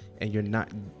abundance and you're not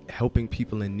helping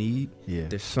people in need,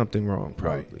 there's something wrong,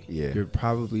 probably. Right. Yeah. You're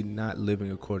probably not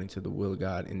living according to the will of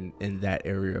God in that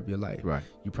area of your life. Right.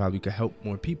 You probably could help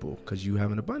more people because you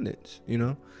have an abundance, you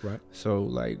know? Right. So,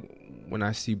 like, when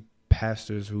I see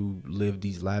pastors who live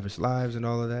these lavish lives and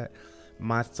all of that,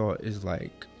 my thought is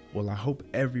like, well, I hope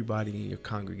everybody in your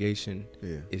congregation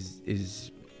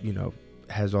is, you know,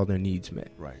 has all their needs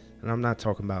met. Right. And I'm not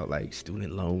talking about like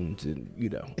student loans and, you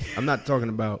know, I'm not talking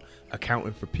about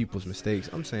accounting for people's mistakes.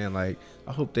 I'm saying, like,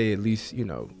 I hope they at least, you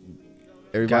know,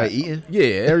 everybody eating. Yeah,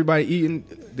 everybody eating.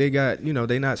 They got, you know,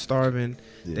 they not starving.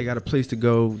 Yeah. They got a place to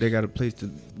go. They got a place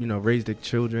to, you know, raise their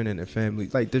children and their family.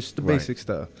 Like, there's the basic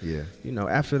stuff. Yeah. You know,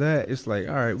 after that, it's like,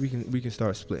 all right, we can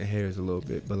start splitting hairs a little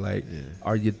bit. But like,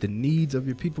 are the needs of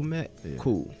your people met? Yeah.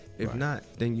 Cool. If not,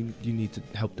 then you need to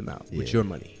help them out with your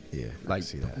money. Yeah. Like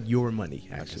your money,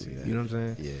 actually. You know what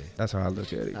I'm saying? Yeah. That's how I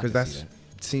look at it. Because that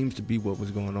seems to be what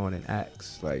was going on in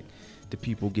Acts. Like, the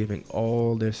people giving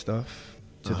all their stuff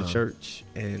to the church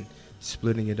and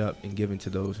splitting it up and giving to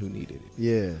those who needed it.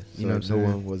 Yeah. You know what I'm saying? No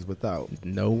one was without.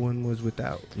 No one was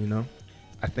without, you know?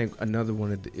 I think another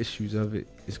one of the issues of it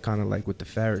is kind of like with the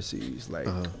Pharisees. Like,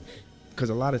 because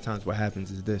a lot of times what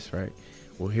happens is this, right?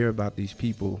 We'll hear about these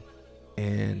people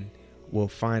and we'll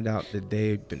find out that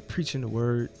they've been preaching the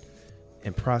word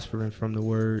and prospering from the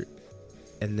word.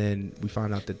 And then we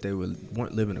find out that they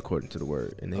weren't living according to the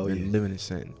word and they've been living in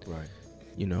sin. Right.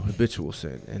 You know, habitual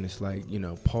sin. And it's like, you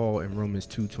know, Paul in Romans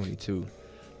 2:22,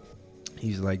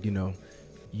 he's like, you know,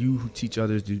 you who teach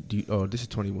others, this is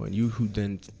 21, you who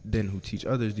then who teach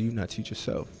others, do you not teach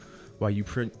yourself? While you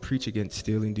preach against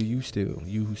stealing, do you steal?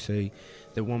 You who say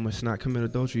that one must not commit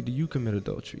adultery, do you commit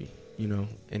adultery? You know,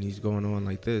 and he's going on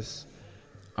like this,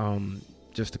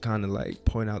 just to kind of like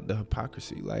point out the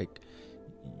hypocrisy. Like,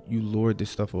 you lord this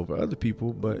stuff over other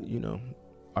people, but, you know,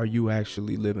 are you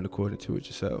actually living according to it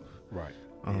yourself? Right.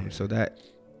 So that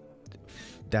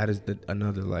is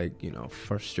another, like, you know,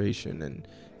 frustration, and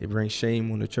it brings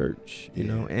shame on the church, you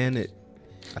know, and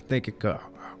I think it could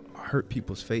hurt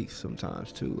people's faith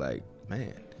sometimes too. Like,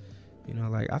 man, you know,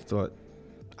 like I thought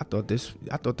this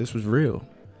was real.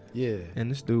 Yeah. And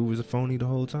this dude was a phony the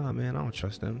whole time, man. I don't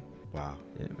trust him. Wow.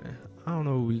 Yeah, man. I don't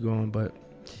know where we going, but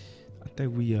I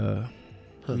think we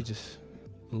just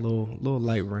a little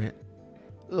light rant.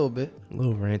 A little bit. A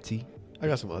little ranty. I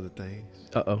got some other things.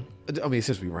 Uh-oh. I mean,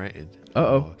 since we ranting.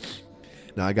 Uh-oh.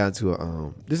 Now I got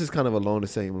into this is kind of along the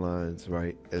same lines,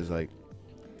 right? As like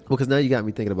because now you got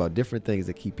me thinking about different things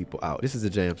that keep people out. This is a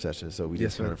jam session, so we Yes,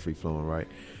 just kind sir. of free flowing, right?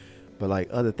 But like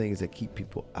other things that keep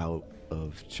people out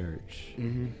of church.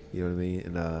 Mm-hmm. You know what I mean?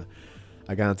 And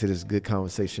I got into this good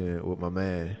conversation with my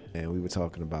man, and we were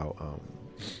talking about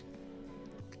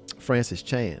Francis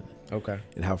Chan Okay.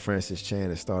 and how Francis Chan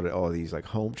has started all these like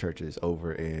home churches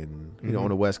over in, you know, Mhm. on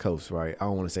the West Coast, right? I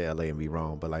don't want to say LA and be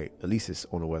wrong, but like at least it's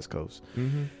on the West Coast.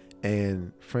 Mm-hmm.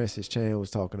 And Francis Chan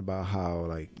was talking about how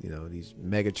like, you know, these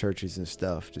mega churches and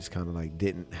stuff just kind of like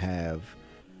didn't have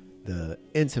the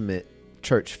intimate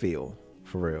church feel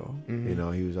for real. Mhm. You know,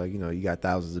 he was like, you know, you got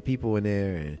thousands of people in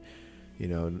there, and you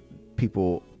know,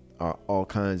 people are all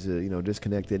kinds of, you know,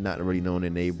 disconnected, not really knowing their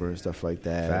neighbor and stuff like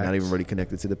that. Facts. Not even really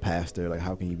connected to the pastor. Like,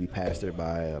 how can you be pastored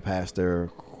by a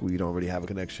pastor who you don't really have a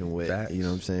connection with? Facts. You know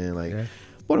what I'm saying? Like, Yeah.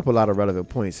 brought up a lot of relevant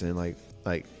points, and like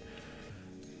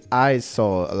I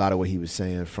saw a lot of what he was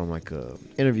saying from like a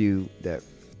interview that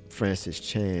Francis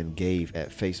Chan gave at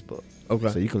Facebook. Okay.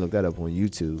 So you can look that up on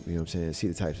YouTube, you know what I'm saying, see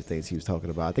the types of things he was talking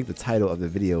about. I think the title of the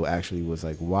video actually was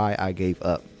like, Why I Gave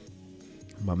Up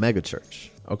My Mega Church.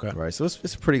 Okay. Right. So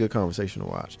it's a pretty good conversation to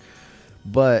watch.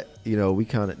 But, you know, we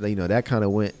kind of, you know, that kind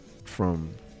of went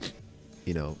from,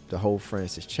 you know, the whole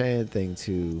Francis Chan thing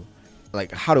to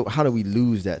like, how do we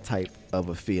lose that type of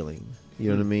a feeling? You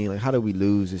know what I mean? Like, how do we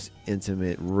lose this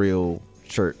intimate, real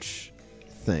church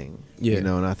thing? Yeah. You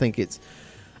know, and I think it's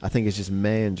just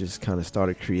man just kind of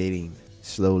started creating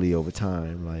slowly over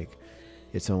time, like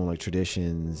its own like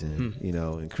traditions and you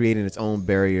know, and creating its own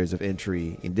barriers of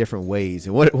entry in different ways.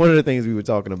 And one of the things we were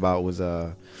talking about was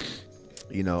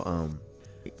you know,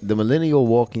 the millennial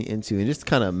walking into, and just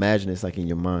kind of imagine this like in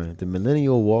your mind, the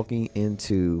millennial walking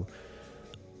into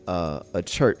a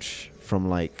church from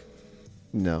like,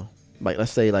 you know, like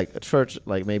let's say like a church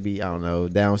like maybe, I don't know,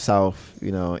 down south,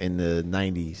 you know, in the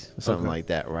 90s or something Okay. like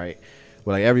that, right?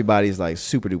 Where like everybody's like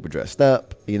super duper dressed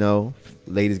up, you know,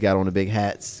 ladies got on the big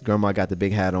hats, grandma got the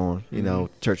big hat on, you know,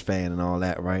 church fan and all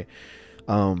that, right?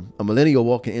 A millennial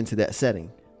walking into that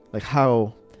setting, like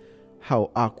how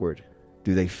awkward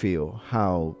do they feel?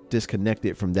 How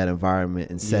disconnected from that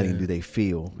environment and setting Yeah. do they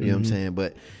feel? You know what I'm saying?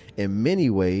 But in many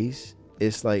ways,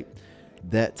 it's like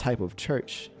that type of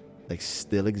church like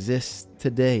still exists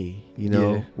today, you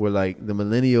know, Yeah. where like the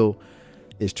millennial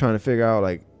is trying to figure out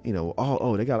like, you know,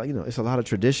 they got like, you know, it's a lot of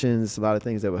traditions, a lot of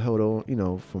things that were held on, you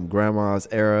know, from grandma's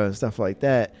era and stuff like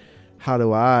that. How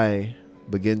do I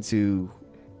begin to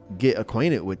get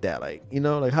acquainted with that? Like, you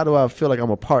know, like how do I feel like I'm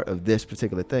a part of this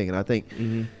particular thing? And I think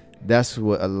that's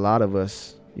what a lot of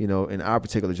us, you know, in our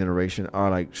particular generation are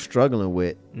like struggling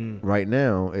with right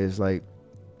now is like,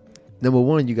 number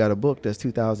one, you got a book that's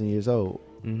 2,000 years old,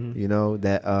 you know,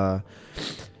 that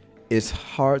it's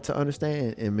hard to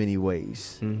understand in many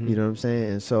ways. You know what I'm saying?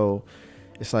 And so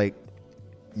it's like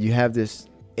you have this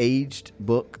aged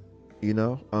book, you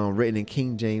know, written in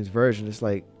King James Version. It's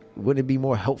like, wouldn't it be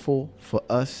more helpful for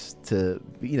us to,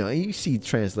 you know, and you see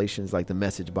translations like the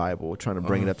Message Bible trying to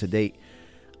bring it up to date.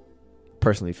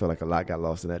 Personally feel like a lot got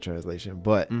lost in that translation,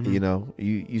 but you know,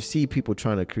 you see people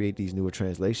trying to create these newer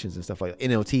translations and stuff like that.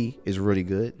 NLT is really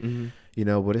good, you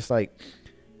know, but it's like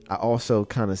I also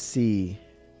kind of see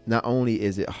not only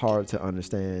is it hard to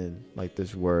understand like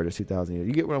this word of 2,000 years,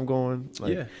 you get where I'm going?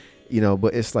 Like, Yeah. you know,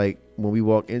 but it's like when we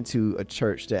walk into a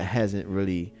church that hasn't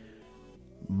really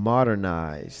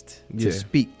modernized to Yeah.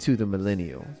 speak to the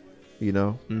millennial, you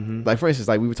know, like for instance,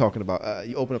 like we were talking about,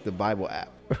 you open up the Bible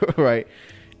app, right?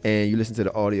 And you listen to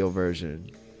the audio version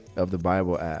of the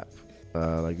Bible app.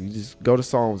 Like you just go to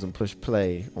Psalms and push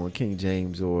play on King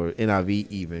James or NIV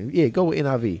even. Yeah, go with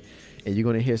NIV. And you're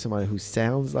going to hear somebody who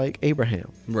sounds like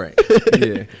Abraham. Right.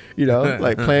 Yeah. You know,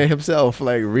 like playing himself,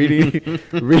 like reading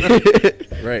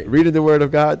Right. reading the word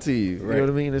of God to you. You Right. know what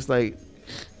I mean? It's like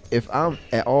if I'm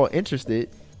at all interested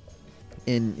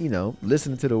in, you know,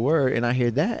 listening to the word and I hear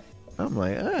that, I'm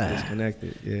like,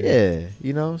 Disconnected. Yeah. yeah,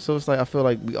 you know. So it's like I feel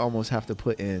like we almost have to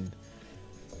put in.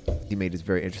 He made this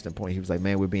very interesting point. He was like,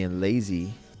 man, we're being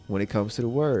lazy when it comes to the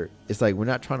word. It's like we're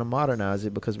not trying to modernize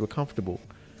it because we're comfortable.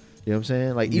 You know what I'm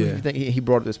saying? Like even if you think, he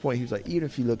brought up this point, he was like, even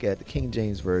if you look at the King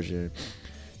James Version,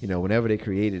 you know, whenever they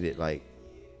created it, like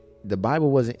the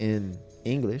Bible wasn't in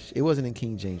English. It wasn't in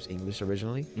King James English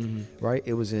originally, right?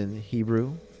 It was in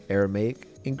Hebrew, Aramaic,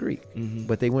 and Greek.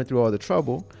 But they went through all the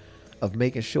trouble of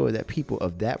making sure that people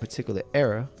of that particular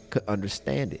era could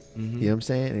understand it. You know what I'm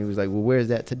saying? And he was like, well, where's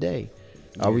that today?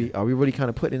 Are we really kind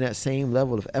of putting in that same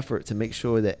level of effort to make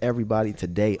sure that everybody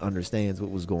today understands what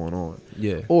was going on?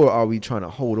 Yeah. Or are we trying to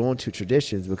hold on to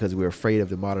traditions because we're afraid of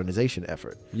the modernization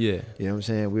effort? Yeah. You know what I'm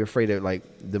saying? We're afraid that like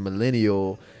the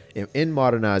millennial in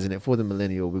modernizing it for the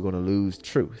millennial, we're going to lose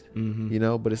truth. Mm-hmm. You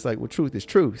know, but it's like, well, truth is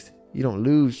truth. You don't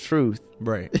lose truth.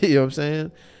 Right. You know what I'm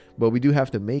saying? But we do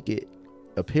have to make it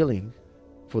appealing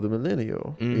for the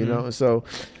millennial. You Mhm. know, and so,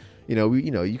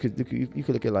 you could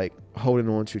look at like holding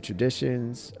on to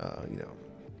traditions.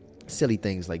 Silly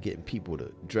things like getting people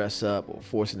to dress up or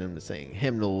forcing them to sing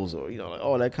hymnals or like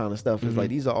all that kind of stuff. It's like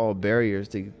these are all barriers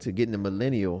to getting the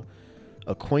millennial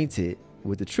acquainted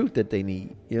with the truth that they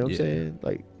need. You know what I'm saying?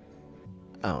 Like,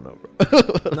 I don't know, bro.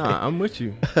 Nah, I'm with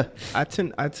you. I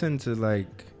tend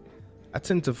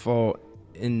to fall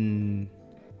in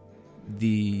in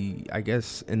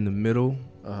the middle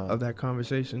of that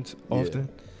conversation often,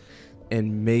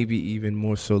 and maybe even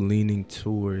more so leaning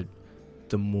toward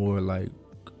the more like,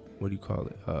 what do you call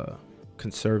it,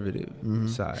 conservative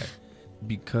side,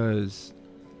 because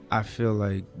I feel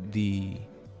like the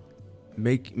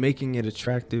making it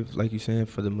attractive, like you're saying,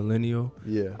 for the millennial,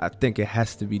 I think it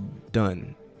has to be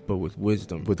done, but with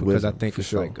wisdom, because I think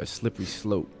it's like a slippery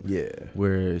slope.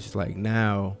 Where it's like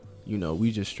now,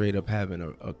 we just straight up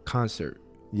having a concert,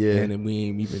 and then we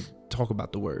ain't even talk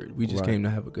about the word. We just came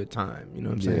to have a good time, you know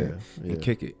what I'm saying, and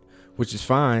kick it, which is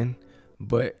fine,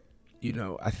 but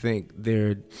I think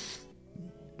and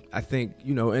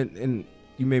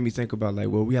you made me think about like,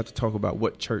 well, we have to talk about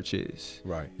what church is,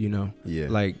 right?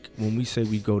 Like when we say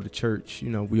we go to church,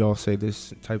 we all say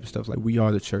this type of stuff, like we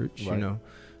are the church, right.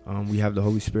 We have the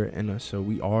Holy Spirit in us, so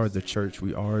we are the church.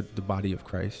 We are the body of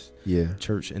Christ,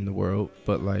 church in the world.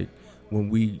 But like when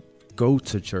we go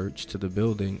to church, to the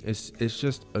building, it's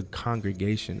just a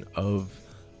congregation of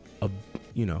a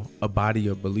body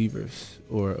of believers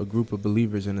or a group of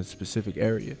believers in a specific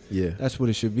area. That's what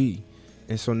it should be.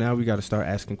 And so now we got to start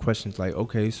asking questions like,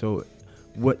 okay, so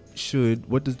what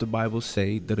does the Bible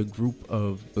say that a group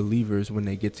of believers, when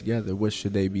they get together, what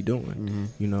should they be doing?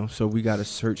 So we got to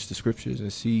search the scriptures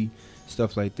and see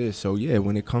stuff like this. So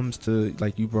when it comes to,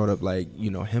 like you brought up, like,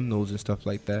 hymnals and stuff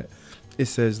like that, it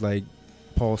says, like,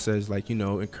 Paul says, like,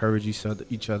 encourage each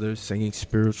other, singing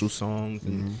spiritual songs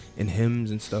and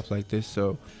hymns and stuff like this.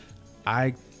 So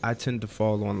I tend to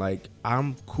fall on, like,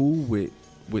 I'm cool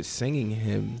with singing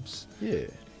hymns,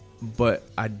 but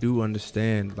I do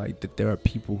understand, like, that there are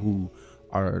people who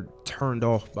are turned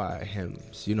off by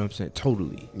hymns, you know what I'm saying?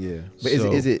 Totally. But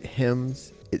is it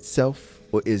hymns itself,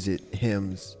 or is it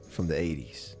hymns from the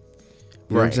 80s?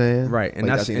 You know what I'm saying? Right. And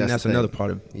like, that's another part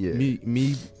of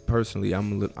me personally.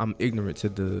 I'm ignorant to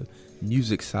the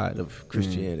music side of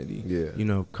Christianity.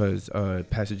 Because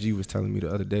Pastor G was telling me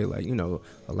the other day, like, a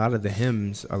lot of the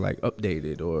hymns are like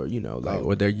updated, or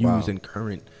or they're used in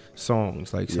current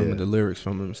songs, like some of the lyrics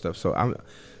from them and stuff. So I'm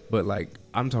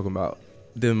talking about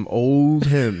them old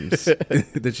hymns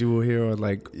that you will hear on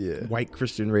like white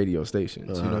Christian radio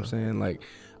stations. You know what I'm saying? Like,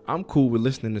 I'm cool with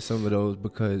listening to some of those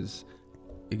because,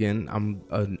 again, I'm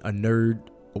a nerd,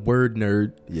 a word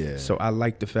nerd. So I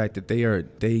like the fact that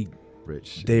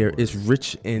it's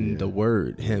rich in the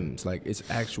word, hymns. Like, it's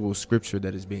actual scripture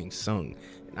that is being sung.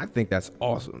 And I think that's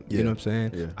awesome. You know what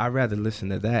I'm saying? I'd rather listen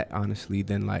to that, honestly,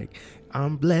 than like,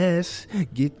 I'm blessed,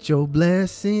 get your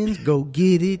blessings, go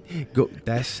get it. Go.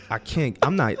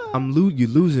 You're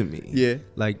losing me.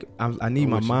 Like, I need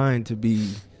my mind to be,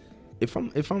 if I'm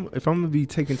gonna be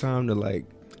taking time to, like,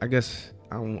 I guess,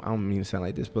 I don't mean to sound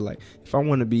like this, but like, if I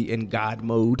want to be in God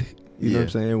mode, you know what I'm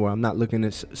saying, where I'm not looking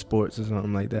at sports or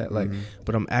something like that, like,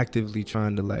 but I'm actively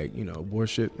trying to, like,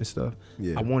 worship and stuff.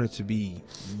 I want it to be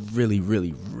really,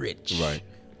 really rich. Right.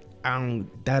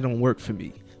 That don't work for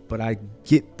me, but I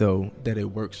get though that it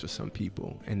works for some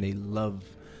people, and they love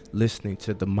listening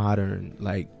to the modern,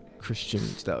 like, Christian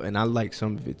stuff, and I like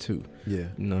some of it too. You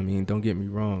know what I mean? Don't get me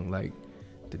wrong. Like,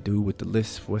 the dude with the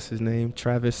list, what's his name?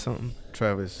 Travis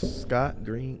Scott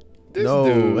Green. This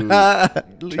dude. Travis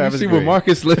you see Green. what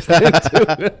Marcus listening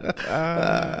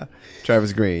to?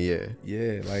 Travis Green,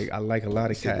 like, I like a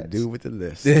lot of cats. The dude with the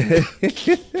list.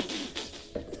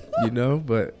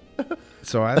 But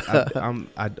so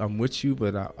I'm with you,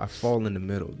 but I fall in the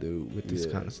middle, dude, with this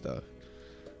kind of stuff.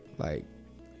 Like,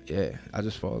 I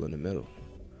just fall in the middle.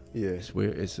 It's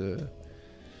weird. It's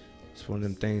one of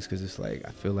them things, because it's like,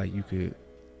 I feel like you could,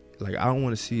 like, I don't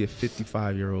want to see a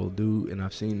 55-year-old dude, and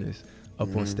I've seen this,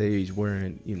 up on stage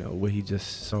wearing, what he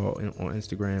just saw on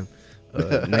Instagram,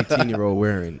 19-year-old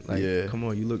wearing. Like, come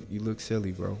on, you look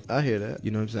silly, bro. I hear that.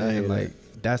 You know what I'm saying? Like,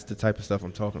 that's the type of stuff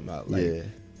I'm talking about. Like,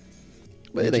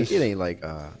 but it ain't like,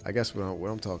 I guess what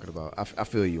I'm talking about, I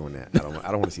feel you on that. I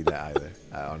don't want to see that either.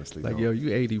 I honestly like, don't. yo,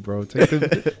 you 80, bro. Take them.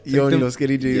 You don't need no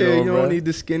skinny jeans. Yeah, on, you bro. don't need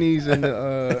the skinnies and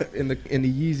the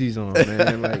Yeezys on,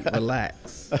 man. Like,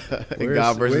 relax.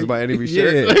 God versus my enemy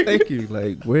shirt. Yeah, thank you.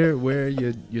 Like, wear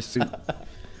your suit.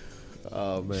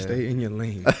 Oh man. Stay in your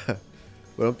lane.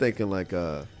 But I'm thinking like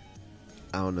I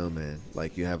don't know, man.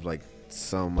 Like you have like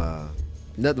some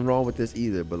nothing wrong with this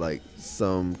either, but like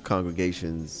some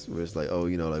congregations where it's like, oh,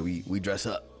 you know, like we dress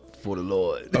up for the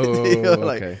Lord. Oh, you know,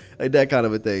 like okay. that kind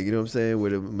of a thing. You know what I'm saying?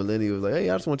 Where the millennial was like, hey,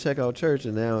 I just want to check out church,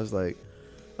 and now it's like,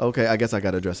 okay, I guess I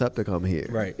got to dress up to come here.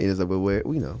 Right. And it's like, but where,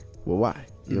 you know, well, why?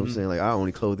 You know what I'm saying? Like our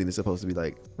only clothing is supposed to be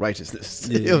like righteousness.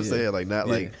 You know what I'm saying? Like not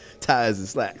like ties and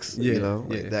slacks. You know,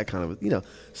 like that kind of, you know,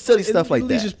 silly stuff like at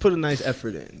that. least just put a nice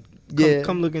effort in.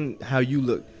 Come looking how you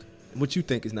look. What you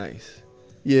think is nice.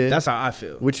 Yeah. That's how I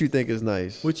feel. What you think is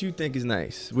nice. What you think is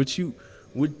nice. What you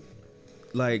would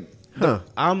like. Huh.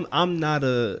 I'm not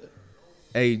a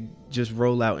just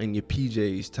roll out in your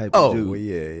PJs type of dude. Oh,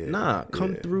 yeah. Nah,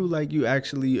 come through like you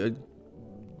actually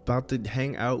about to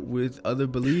hang out with other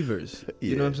believers.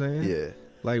 You know what I'm saying? Yeah.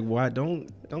 Like, why don't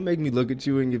make me look at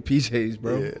you in your PJs,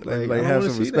 bro? Yeah. Like I have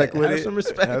some respect with it. Have some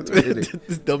respect with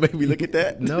it. Don't make me look at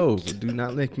that. No, do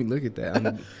not make me look at that.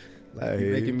 I'm like,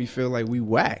 you're making me feel like we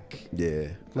whack. Yeah.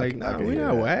 Like, nah, we're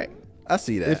not whack. I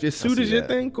see that. If your suit is your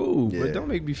thing, cool. Yeah. But don't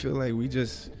make me feel like you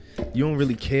don't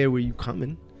really care where you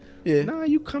coming. Yeah. Nah,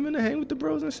 you coming to hang with the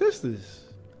bros and sisters.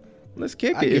 Let's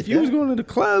kick I it. get If you was that. going to the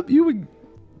club, you would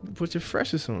put your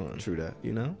freshest on. True that.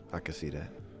 You know? I can see that.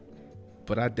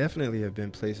 But I definitely have been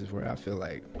places where I feel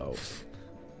like, oh,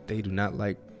 they do not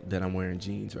like that I'm wearing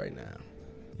jeans right now.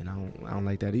 And I don't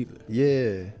like that either.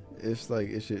 Yeah. It's like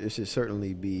it should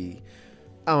certainly be,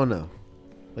 I don't know.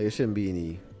 Like it shouldn't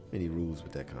be any rules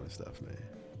with that kind of stuff, man.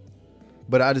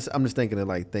 But I'm just thinking of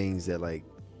like things that like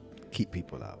keep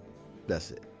people out.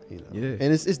 That's it. You know. Yeah.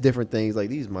 And it's different things. Like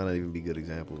these might not even be good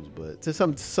examples, but to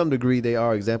some degree they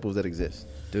are examples that exist.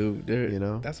 Dude, you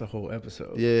know? that's a whole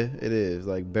episode. Yeah, it is.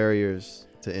 Like barriers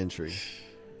to entry.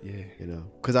 Yeah. You know.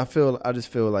 Cuz I just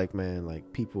feel like, man,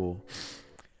 like people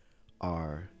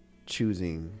are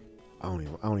choosing I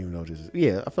don't even know this is.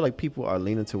 Yeah, I feel like people are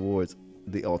leaning towards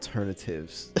the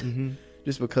alternatives. Mm-hmm.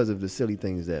 Just because of the silly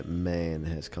things that man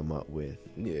has come up with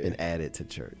and added to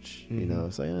church. You know,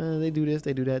 it's like, they do this,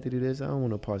 they do that, they do this. I don't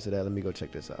want no parts of that. Let me go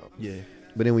check this out. Yeah.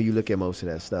 But then when you look at most of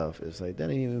that stuff, it's like,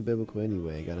 that ain't even biblical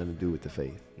anyway. It got nothing to do with the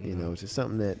faith. You know, it's just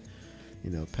something that,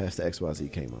 you know, Pastor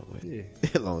XYZ came up with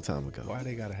a long time ago. Why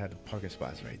they got to have the parking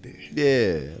spots right there?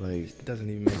 Yeah, like. It doesn't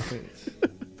even make sense.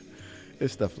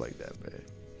 It's stuff like that, man.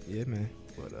 Yeah, man.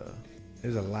 But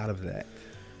there's a lot of that.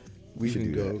 We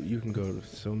should do that. You can go to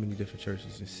so many different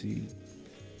churches and see.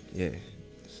 Yeah,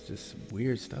 it's just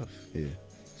weird stuff. Yeah,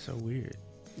 so weird.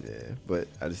 Yeah, but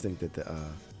I just think that the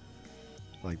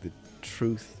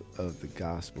truth of the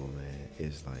gospel, man,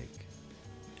 is like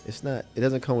it's not. It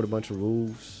doesn't come with a bunch of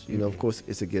rules. You know, of course,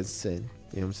 it's against sin.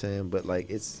 You know what I'm saying? But like,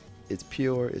 it's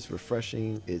pure. It's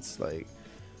refreshing. It's like.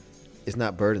 It's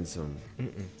not burdensome,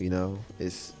 you know.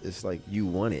 It's like you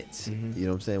want it. You know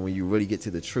what I'm saying? When you really get to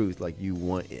the truth, like you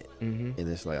want it, and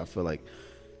it's like I feel like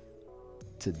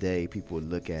today people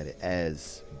look at it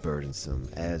as burdensome,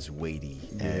 as weighty,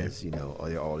 as you know,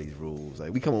 there are all these rules.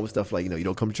 Like we come up with stuff like, you know, you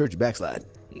don't come to church, you backslide,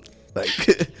 like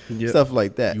stuff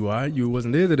like that. You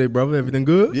wasn't there today, brother. Everything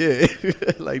good? Yeah,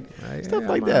 like stuff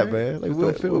like that, man. Like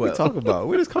what we talk about?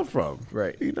 Where does it come from?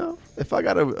 Right. You know, if I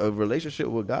got a relationship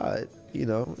with God, you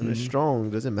know, and it's strong,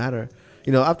 doesn't matter.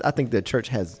 You know, I think that church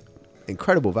has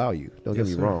incredible value. Don't get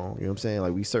me wrong. You know what I'm saying?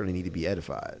 Like we certainly need to be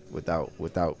edified without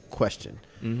question.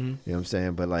 You know what I'm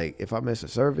saying? But like if I miss a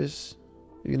service,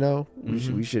 you know,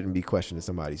 we shouldn't be questioning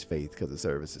somebody's faith because the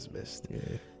service is missed. Yeah.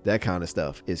 That kind of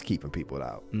stuff is keeping people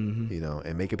out, you know,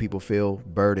 and making people feel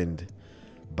burdened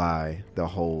by the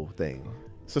whole thing.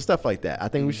 So stuff like that. I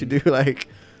think we should do like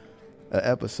an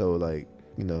episode, like,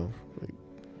 you know, like,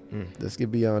 let's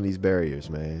get beyond these barriers,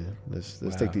 man. Let's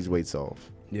take these weights off.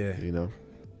 Yeah. You know,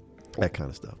 that kind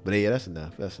of stuff. But yeah, that's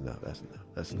enough. That's enough for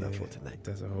tonight.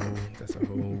 That's a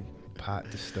whole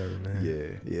pot to stir,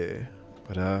 man. Yeah.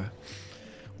 But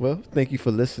well, thank you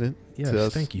for listening. Yes, to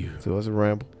us, thank you. To us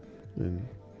ramble. And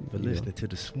for listening to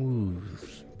the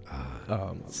smooth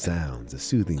sounds, the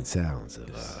soothing sounds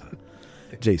of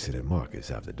Jason and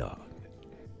Marcus After Dark.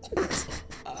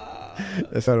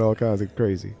 That sounded all kinds of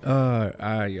crazy. All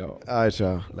right, y'all.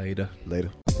 Later.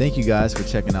 Thank you guys for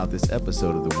checking out this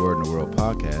episode of the Word in the World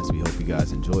podcast. We hope you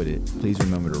guys enjoyed it. Please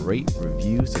remember to rate,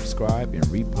 review, subscribe, and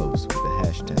repost with the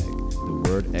hashtag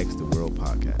 #TheWordXTheWorld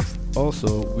podcast.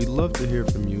 Also, we'd love to hear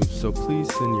from you, so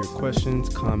please send your questions,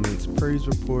 comments, praise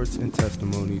reports, and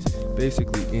testimonies.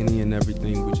 Basically, any and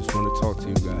everything. We just want to talk to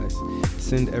you guys.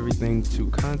 Send everything to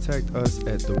contact us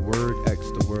at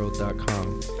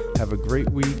thewordxtheworld.com. Have a great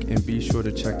week, and be sure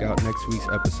to check out next week's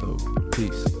episode.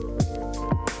 Peace.